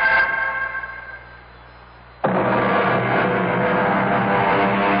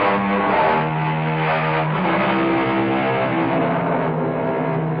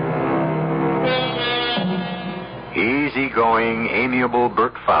 Easygoing, amiable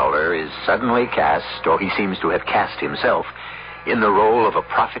Bert Fowler is suddenly cast, or he seems to have cast himself, in the role of a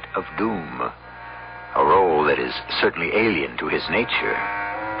prophet of doom. A role that is certainly alien to his nature,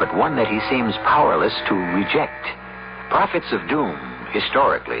 but one that he seems powerless to reject. Prophets of doom,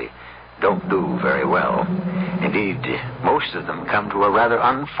 historically, don't do very well. Indeed, most of them come to a rather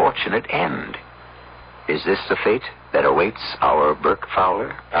unfortunate end. Is this the fate that awaits our Bert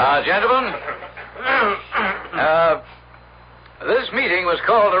Fowler? Gentlemen, this meeting was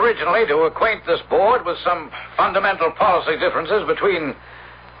called originally to acquaint this board with some fundamental policy differences between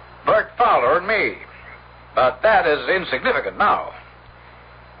Bert Fowler and me. But that is insignificant now.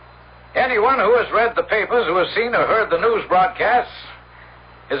 Anyone who has read the papers, who has seen or heard the news broadcasts,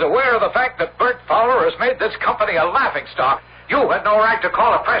 is aware of the fact that Bert Fowler has made this company a laughingstock. You had no right to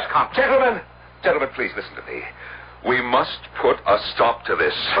call a press conference. Gentlemen, please listen to me. We must put a stop to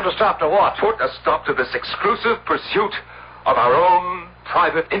this. Put a stop to what? Put a stop to this exclusive pursuit of our own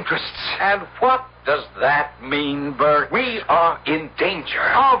private interests. And what does that mean, Bert? We are in danger.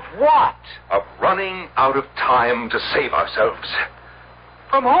 Of what? Of running out of time to save ourselves.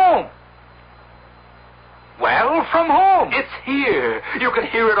 From whom? Well, from whom? It's here. You can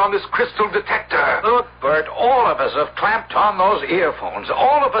hear it on this crystal detector. Look, Bert, all of us have clamped on those earphones.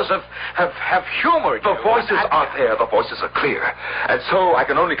 All of us have humored The you. voices are there. The voices are clear. And so I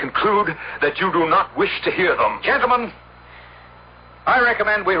can only conclude that you do not wish to hear them. Gentlemen, I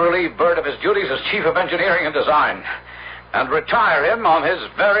recommend we relieve Bert of his duties as Chief of Engineering and Design and retire him on his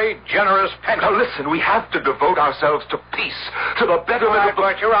very generous pension. Now, listen, we have to devote ourselves to peace, to the betterment of...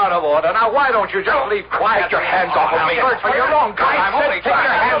 Bert, you're out of order. Now, why don't you just leave quiet? Take your hands off of me. Bert, for your own good. I'm only take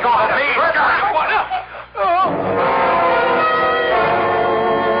your hands off of me.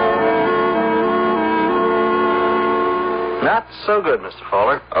 Not so good, Mr.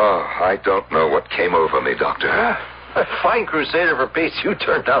 Fowler. Oh, I don't know what came over me, Doctor. A fine crusader for peace you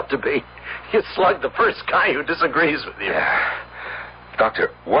turned out to be. You slugged the first guy who disagrees with you. Yeah. Doctor,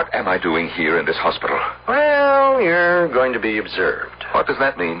 what am I doing here in this hospital? Well, you're going to be observed. What does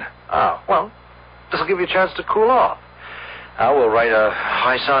that mean? Oh, well, this will give you a chance to cool off. I will write a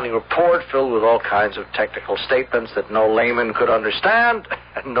high-sounding report filled with all kinds of technical statements that no layman could understand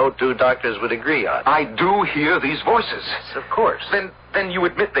and no two doctors would agree on. I do hear these voices. Yes, of course. Then you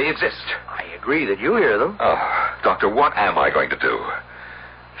admit they exist. I agree that you hear them. Oh, Doctor, what am I going to do?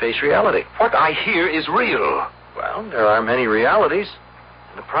 Face reality. What I hear is real. Well, there are many realities.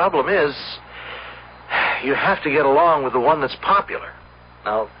 And the problem is, you have to get along with the one that's popular.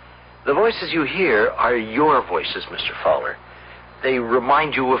 Now, the voices you hear are your voices, Mr. Fowler. They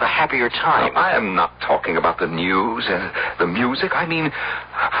remind you of a happier time. No, I am not talking about the news and the music. I mean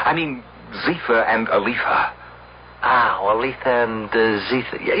Zephyr and Aletha. Ah, Aletha and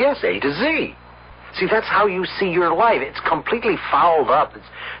Zephyr. Yes, A to Z. See, that's how you see your life. It's completely fouled up. It's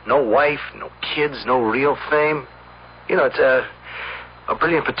no wife, no kids, no real fame. You know, it's a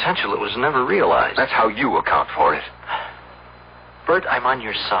brilliant potential that was never realized. That's how you account for it. Bert, I'm on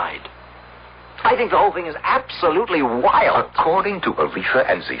your side. I think the whole thing is absolutely wild. According to Aletha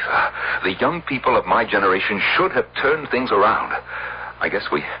and Zephyr, the young people of my generation should have turned things around. I guess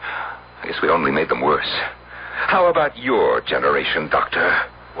we only made them worse. How about your generation, Doctor?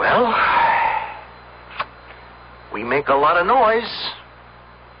 Well, we make a lot of noise,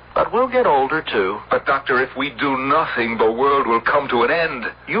 but we'll get older, too. But, Doctor, if we do nothing, the world will come to an end.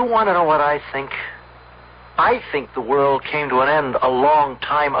 You want to know what I think? I think the world came to an end a long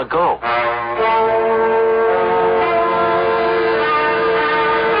time ago.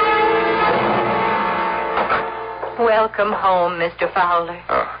 Welcome home, Mr. Fowler.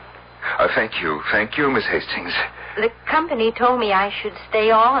 Thank you. Thank you, Miss Hastings. The company told me I should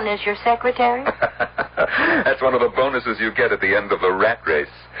stay on as your secretary. That's one of the bonuses you get at the end of the rat race,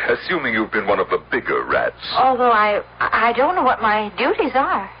 assuming you've been one of the bigger rats. Although I don't know what my duties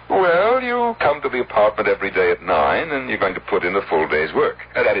are. Well, you come to the apartment every day at 9, and you're going to put in a full day's work.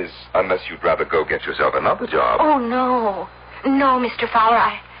 That is, unless you'd rather go get yourself another job. Oh, no. No, Mr.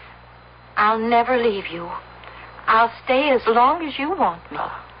 Fowler, I'll never leave you. I'll stay as long as you want me.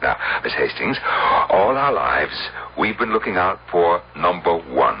 Now, Miss Hastings, all our lives, we've been looking out for number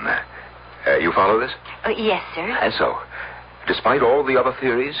one. You follow this? Yes, sir. And so, despite all the other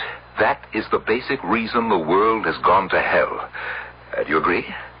theories, that is the basic reason the world has gone to hell. Do you agree?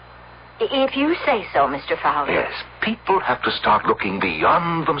 If you say so, Mr. Fowler. Yes. People have to start looking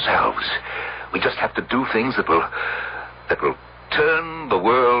beyond themselves. We just have to do things that will turn the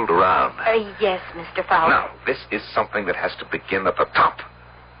world around. Yes, Mr. Fowler. Now, this is something that has to begin at the top.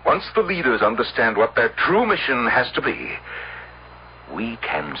 Once the leaders understand what their true mission has to be, we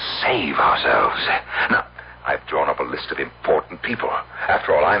can save ourselves. Now, I've drawn up a list of important people.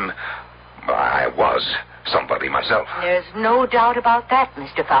 After all, I was somebody myself. There's no doubt about that,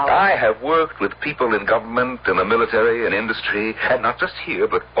 Mr. Fowler. I have worked with people in government, in the military, in industry, and not just here,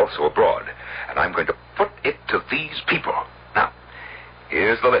 but also abroad. And I'm going to put it to these people. Now,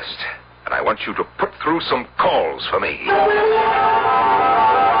 here's the list, and I want you to put through some calls for me.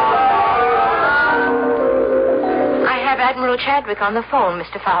 I have Admiral Chadwick on the phone,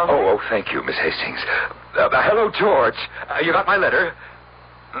 Mr. Fowler. Oh, thank you, Miss Hastings. Hello, George. You got my letter?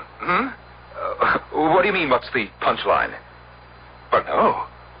 What do you mean, what's the punchline? But no.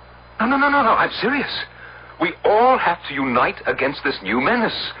 No. I'm serious. We all have to unite against this new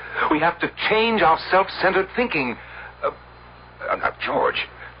menace. We have to change our self-centered thinking. Now, George,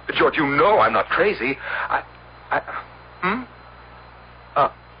 you know I'm not crazy.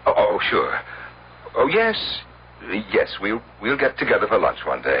 Sure. Oh, yes. Yes, we'll get together for lunch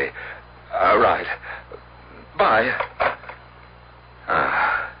one day. Right. Bye.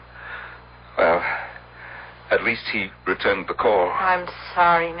 Well, at least he returned the call. I'm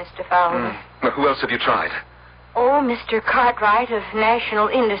sorry, Mr. Fowler. Who else have you tried? Oh, Mr. Cartwright of National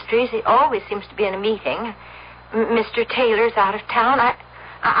Industries. He always seems to be in a meeting. Mr. Taylor's out of town.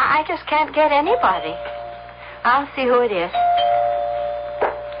 I just can't get anybody. I'll see who it is.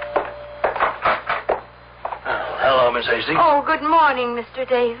 Hello, Miss Hastings. Oh, good morning, Mr.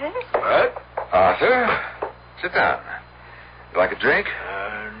 Davis. What? Arthur, sit down. You like a drink?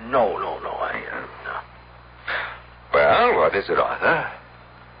 No. No. Well, what is it, Arthur?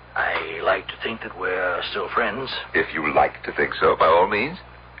 I like to think that we're still friends. If you like to think so, by all means.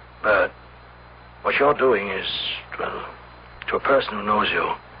 But what you're doing is, well, to a person who knows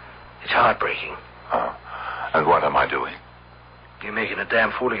you, it's heartbreaking. Oh. And what am I doing? You're making a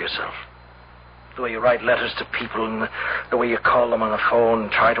damn fool of yourself. The way you write letters to people and the way you call them on the phone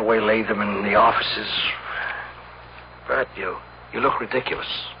and try to waylay them in the offices. Bert, you look ridiculous.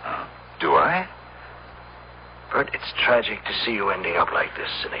 Do I? Bert, it's tragic to see you ending up like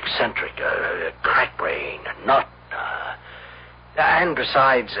this, an eccentric, a crack brain, a nut. And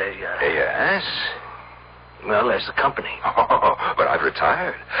besides, Yes? Well, there's the company. Oh, but I've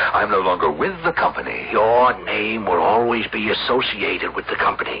retired. I'm no longer with the company. Your name will always be associated with the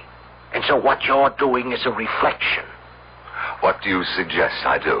company. And so what you're doing is a reflection. What do you suggest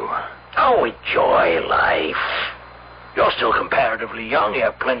I do? Oh, enjoy life. You're still comparatively young. You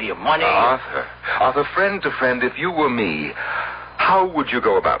have plenty of money. Arthur, friend to friend, if you were me, how would you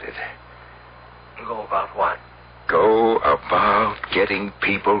go about it? Go about what? Go about getting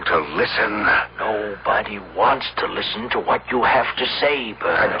people to listen. Nobody wants to listen to what you have to say,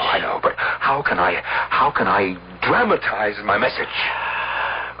 Bert. I know, but how can I dramatize my message?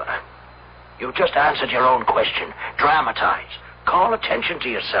 You just answered your own question. Dramatize. Call attention to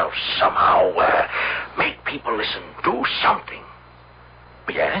yourself somehow. Make people listen. Do something.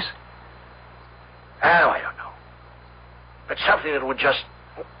 Yes? Oh, I don't know. But something that would just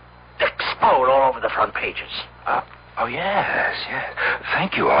explode all over the front pages. Oh, yes.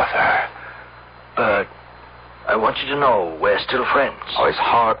 Thank you, Arthur. But I want you to know we're still friends. Oh, it's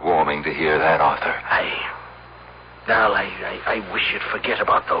heartwarming to hear that, Arthur. I wish you'd forget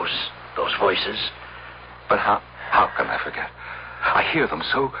about those voices. But how can I forget? I hear them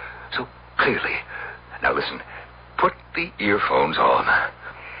so clearly. Now listen, put the earphones on.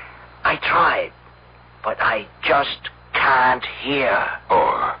 I tried, but I just can't hear.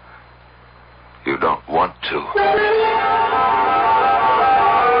 Or you don't want to.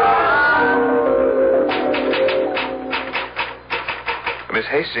 Miss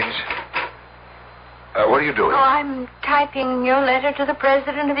Hastings, what are you doing? Oh, I'm typing your letter to the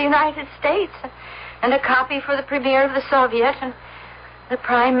President of the United States and a copy for the Premier of the Soviet and the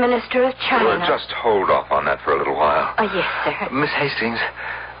Prime Minister of China. Well, just hold off on that for a little while. Oh, yes, sir. Miss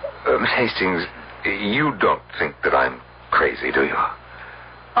Hastings, you don't think that I'm crazy, do you?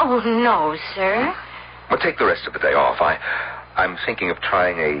 Oh, no, sir. Well, take the rest of the day off. I'm thinking of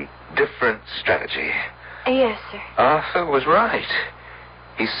trying a different strategy. Yes, sir. Arthur was right.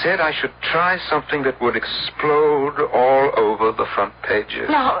 He said I should try something that would explode all over the front pages.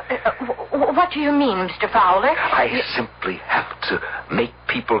 Now, what do you mean, Mr. Fowler? I simply have to make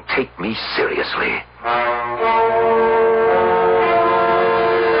people take me seriously.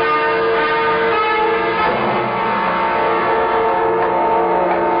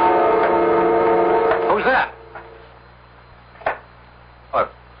 Who's that?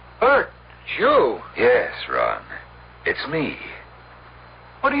 What? Bert, it's you. Yes, Ron. It's me.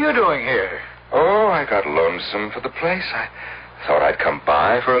 What are you doing here? Oh, I got lonesome for the place. I thought I'd come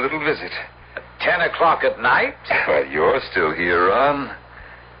by for a little visit. At 10 o'clock at night? Well, you're still here, Ron.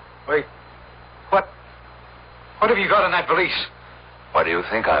 Wait. What have you got in that valise? What do you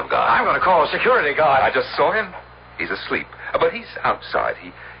think I've got? I'm going to call a security guard. I just saw him. He's asleep. But he's outside.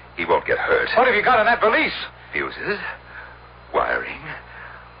 He won't get hurt. What have you got in that valise? Fuses. Wiring.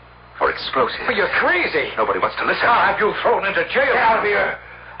 For explosives. Well, you're crazy. Nobody wants to listen. I'll have you thrown into jail. Get out of here.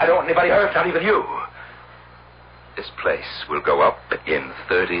 I don't want anybody hurt, not even you. This place will go up in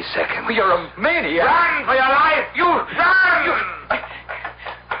 30 seconds. Well, you're a maniac. Run for your life! You run!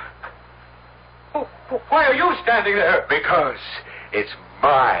 Why are you standing there? Because it's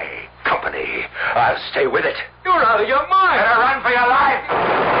my company. I'll stay with it. You're out of your mind. Better run for your life!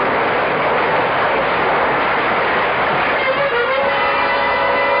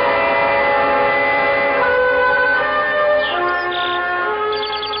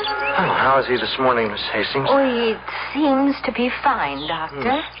 How is he this morning, Miss Hastings? Oh, he seems to be fine,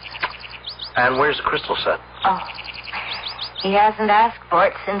 Doctor. And where's the crystal set? Oh, he hasn't asked for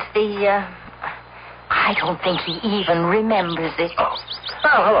it since I don't think he even remembers it. Oh,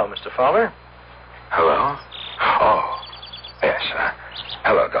 hello, Mr. Fowler. Hello? Oh, yes.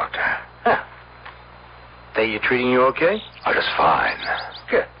 Hello, Doctor. Yeah. Faye treating you okay? Oh, just fine.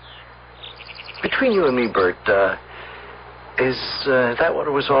 Good. Between you and me, Bert, is that what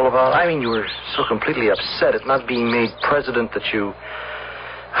it was all about? I mean, you were so completely upset at not being made president that you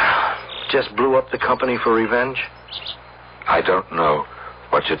just blew up the company for revenge? I don't know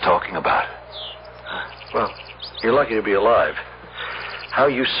what you're talking about. Well, you're lucky to be alive. How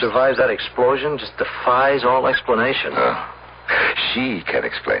you survived that explosion just defies all explanation. She can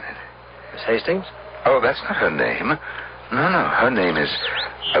explain it. Miss Hastings? Oh, that's not her name. No. Her name is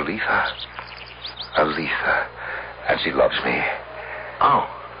Aletha. Aletha. And she loves me. Oh.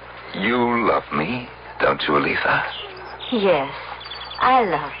 You love me, don't you, Aletha? Yes, I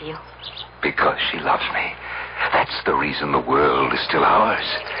love you. Because she loves me. That's the reason the world is still ours.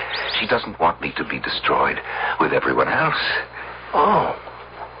 She doesn't want me to be destroyed with everyone else. Oh.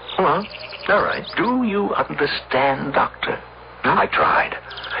 Well, all right. Do you understand, Doctor? I tried.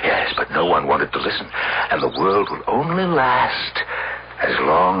 Yes, but no one wanted to listen. And the world will only last as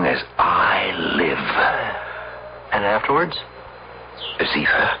long as I live. And afterwards?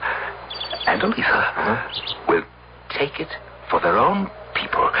 Zitha and Aletha will take it for their own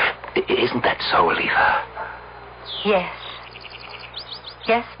people. Isn't that so, Aletha? Yes.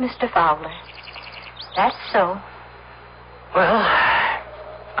 Yes, Mr. Fowler. That's so. Well,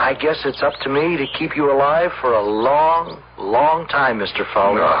 I guess it's up to me to keep you alive for a long, long time, Mr.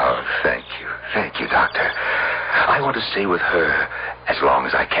 Fowler. Oh, thank you. Thank you, Doctor. I want to stay with her as long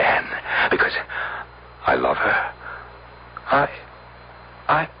as I can, because I love her.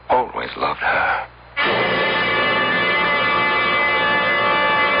 I always loved her.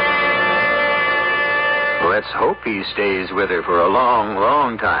 Let's hope he stays with her for a long,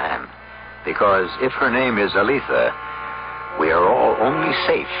 long time. Because if her name is Aletha, we are all only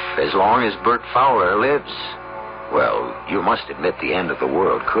safe as long as Bert Fowler lives. Well, you must admit the end of the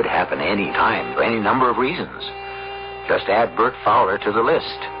world could happen any time for any number of reasons. Just add Bert Fowler to the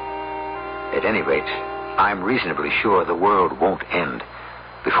list. At any rate, I'm reasonably sure the world won't end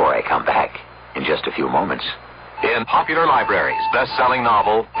before I come back in just a few moments. In popular libraries, best-selling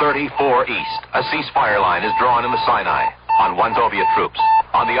novel 34 East, a ceasefire line is drawn in the Sinai. On one, Soviet troops.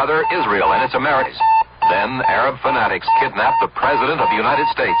 On the other, Israel and its Americans. Then, Arab fanatics kidnap the President of the United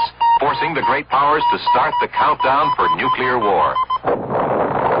States, forcing the great powers to start the countdown for nuclear war.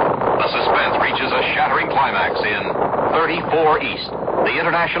 The suspense reaches a shattering climax in 34 East, the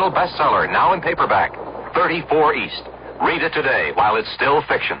international bestseller, now in paperback. 34 East. Read it today while it's still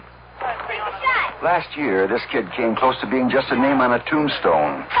fiction. Last year, this kid came close to being just a name on a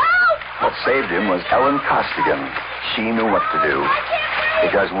tombstone. What saved him was Ellen Costigan. She knew what to do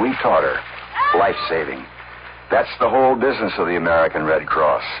because we taught her life-saving. That's the whole business of the American Red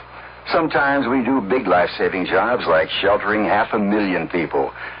Cross. Sometimes we do big life-saving jobs like sheltering 500,000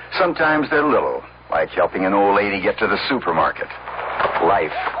 people. Sometimes they're little, like helping an old lady get to the supermarket.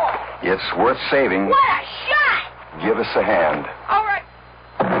 Life. It's worth saving. What a shot! Give us a hand. All right.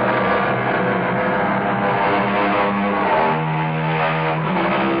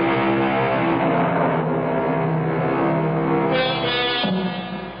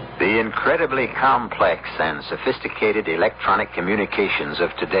 The incredibly complex and sophisticated electronic communications of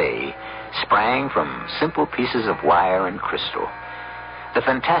today sprang from simple pieces of wire and crystal. The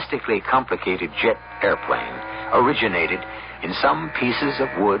fantastically complicated jet airplane originated in some pieces of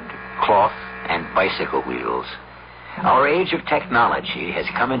wood, cloth, and bicycle wheels. Our age of technology has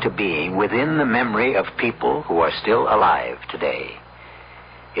come into being within the memory of people who are still alive today.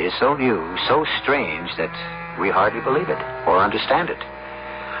 It is so new, so strange that we hardly believe it or understand it.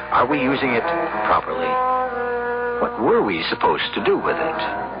 Are we using it properly? What were we supposed to do with it?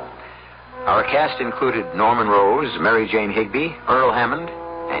 Our cast included Norman Rose, Mary Jane Higby, Earl Hammond,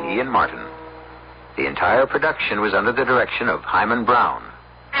 and Ian Martin. The entire production was under the direction of Hyman Brown.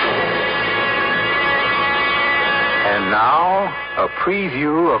 And now, a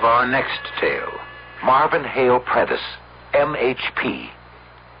preview of our next tale. Marvin Hale Prentice, MHP.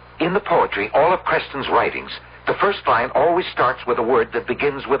 In the poetry, all of Creston's writings, the first line always starts with a word that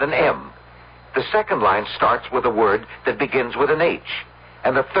begins with an M. The second line starts with a word that begins with an H.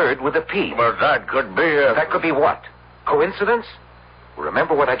 And the third with a P. Well, that could be a... That could be what? Coincidence?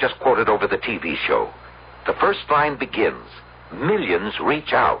 Remember what I just quoted over the TV show. The first line begins, millions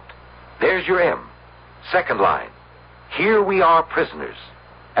reach out. There's your M. Second line, here we are prisoners.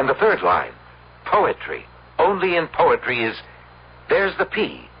 And the third line, poetry. Only in poetry is, there's the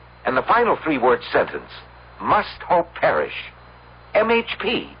P. And the final three-word sentence, must hope perish.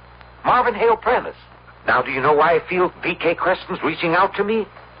 MHP, Marvin Hale Prentice. Now, do you know why I feel V.K. Creston's reaching out to me?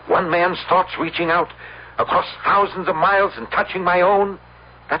 One man's thoughts reaching out across thousands of miles and touching my own.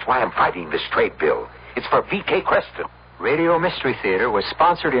 That's why I'm fighting this trade bill. It's for V.K. Creston. Radio Mystery Theater was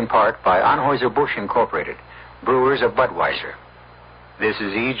sponsored in part by Anheuser-Busch Incorporated, brewers of Budweiser. This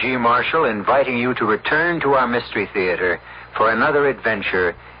is E.G. Marshall inviting you to return to our Mystery Theater for another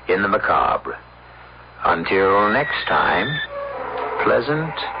adventure in the macabre. Until next time,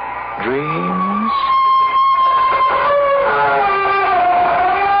 pleasant dreams.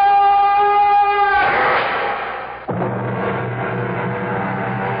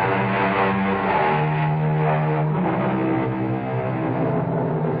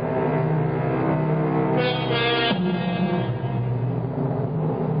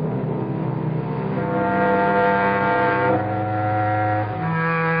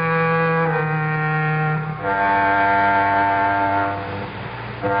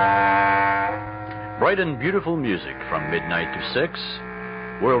 Bright and beautiful music from midnight to 6.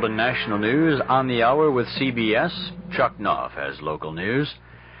 World and national news on the hour with CBS. Chuck Knopf has local news.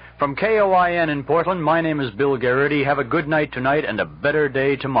 From KOIN in Portland, my name is Bill Garrity. Have a good night tonight and a better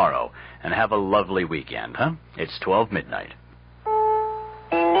day tomorrow. And have a lovely weekend, huh? It's 12 midnight.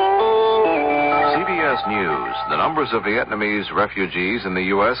 CBS News. The numbers of Vietnamese refugees in the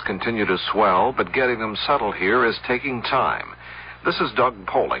U.S. continue to swell, but getting them settled here is taking time. This is Doug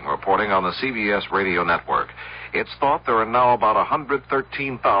Poling reporting on the CBS radio network. It's thought there are now about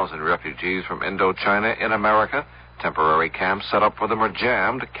 113,000 refugees from Indochina in America. Temporary camps set up for them are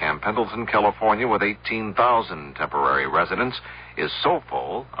jammed. Camp Pendleton, California, with 18,000 temporary residents, is so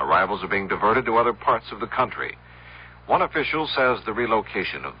full, arrivals are being diverted to other parts of the country. One official says the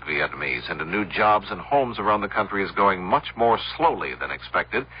relocation of Vietnamese into new jobs and homes around the country is going much more slowly than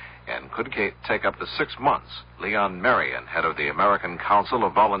expected and could take up to 6 months. Leon Marion, head of the American Council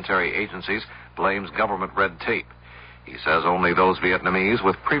of Voluntary Agencies, blames government red tape. He says only those Vietnamese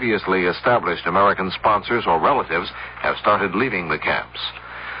with previously established American sponsors or relatives have started leaving the camps.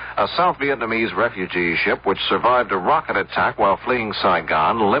 A South Vietnamese refugee ship which survived a rocket attack while fleeing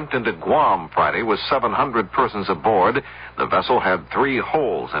Saigon limped into Guam Friday with 700 persons aboard. The vessel had 3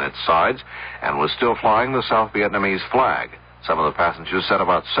 holes in its sides and was still flying the South Vietnamese flag. Some of the passengers said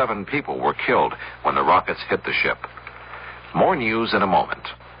about 7 people were killed when the rockets hit the ship. More news in a moment.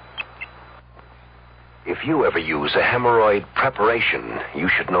 If you ever use a hemorrhoid preparation, you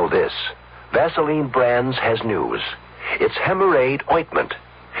should know this. Vaseline Brands has news. It's Hemorrhoid Ointment.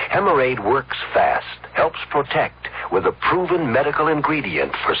 Hemorrhoid works fast, helps protect with a proven medical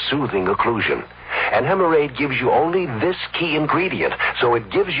ingredient for soothing occlusion. And Hemorrhoid gives you only this key ingredient, so it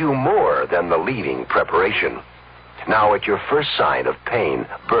gives you more than the leading preparation. Now, at your first sign of pain,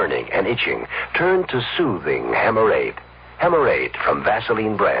 burning, and itching, turn to soothing Hemorrhoid. Hemorrhoid from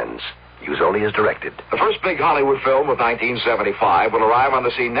Vaseline Brands. Use only as directed. The first big Hollywood film of 1975 will arrive on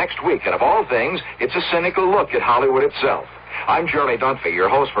the scene next week, and of all things, it's a cynical look at Hollywood itself. I'm Shirley Dunphy, your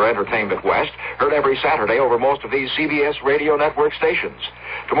host for Entertainment West, heard every Saturday over most of these CBS radio network stations.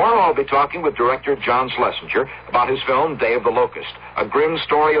 Tomorrow I'll be talking with director John Schlesinger about his film Day of the Locust, a grim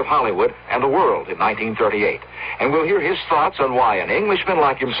story of Hollywood and the world in 1938. And we'll hear his thoughts on why an Englishman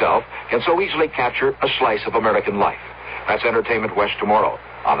like himself can so easily capture a slice of American life. That's Entertainment West tomorrow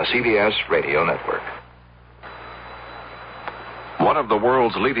on the CBS Radio Network. One of the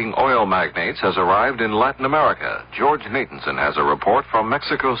world's leading oil magnates has arrived in Latin America. George Nathanson has a report from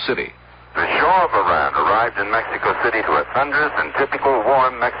Mexico City. The Shah of Iran arrived in Mexico City to a thunderous and typical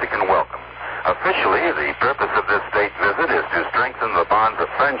warm Mexican welcome. Officially, the purpose of this state visit is to strengthen the bonds of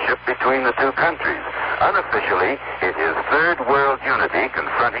friendship between the two countries. Unofficially, it is third world unity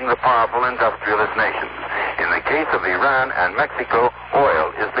confronting the powerful industrialist nations. In the case of Iran and Mexico, oil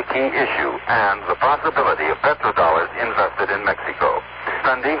is the key issue and the possibility of petrodollars invested in Mexico.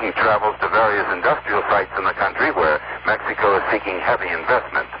 Sunday, he travels to various industrial sites in the country where Mexico is seeking heavy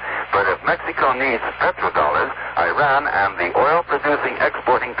investment. But if Mexico needs petrodollars, Iran and the oil-producing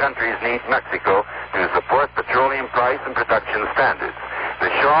exporting countries need Mexico to support petroleum price and production standards. The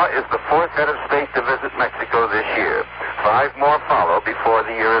Shah is the 4th head of state to visit Mexico this year. 5 more follow before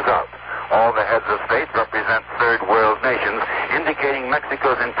the year is up. All the heads of state represent third world nations, indicating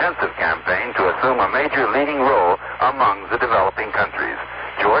Mexico's intensive campaign to assume a major leading role among the developing countries.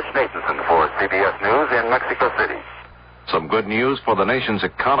 George Nathanson for CBS News in Mexico City. Some good news for the nation's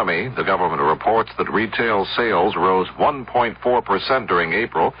economy. The government reports that retail sales rose 1.4% during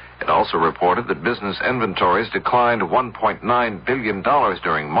April. It also reported that business inventories declined $1.9 billion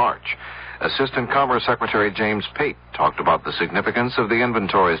during March. Assistant Commerce Secretary James Pate talked about the significance of the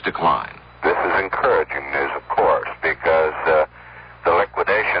inventories decline. This is encouraging news, of course, because the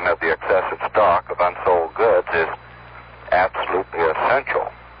liquidation of the excessive stock of unsold goods is absolutely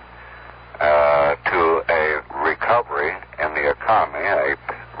essential to a recovery in the economy, a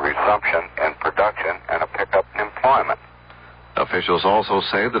resumption in production. production and a pickup in employment. Officials also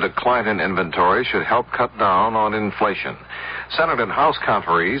say the decline in inventory should help cut down on inflation. Senate and House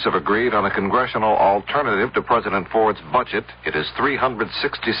conferees have agreed on a congressional alternative to President Ford's budget. It is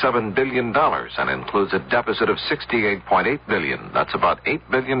 $367 billion and includes a deficit of $68.8 billion. That's about $8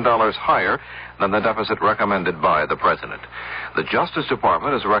 billion higher than the deficit recommended by the president. The Justice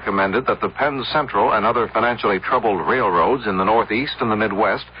Department has recommended that the Penn Central and other financially troubled railroads in the Northeast and the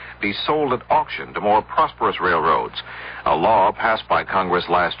Midwest be sold at auction to more prosperous railroads. A law passed by Congress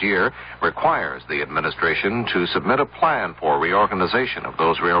last year requires the administration to submit a plan for reorganization of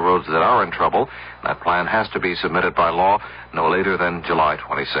those railroads that are in trouble. That plan has to be submitted by law no later than July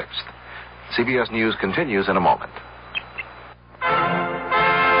 26th. CBS News continues in a moment.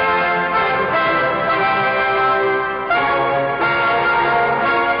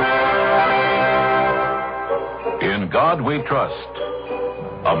 In God we trust.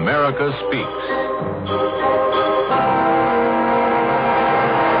 America speaks.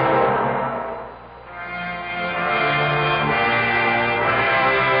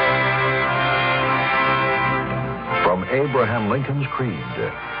 From Abraham Lincoln's Creed,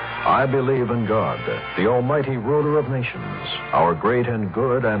 I believe in God, the almighty ruler of nations, our great and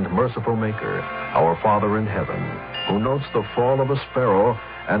good and merciful Maker, our Father in heaven, who notes the fall of a sparrow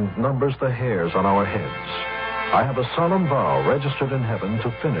and numbers the hairs on our heads. I have a solemn vow registered in heaven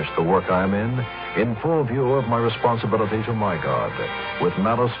to finish the work I am in full view of my responsibility to my God, with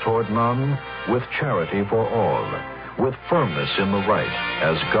malice toward none, with charity for all, with firmness in the right,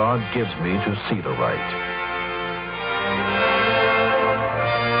 as God gives me to see the right.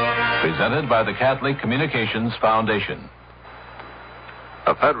 Presented by the Catholic Communications Foundation.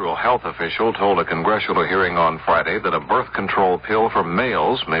 A federal health official told a congressional hearing on Friday that a birth control pill for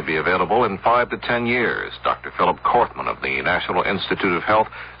males may be available in 5 to 10 years. Dr. Philip Korthman of the National Institute of Health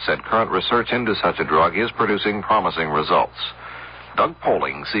said current research into such a drug is producing promising results. Doug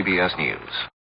Poling, CBS News.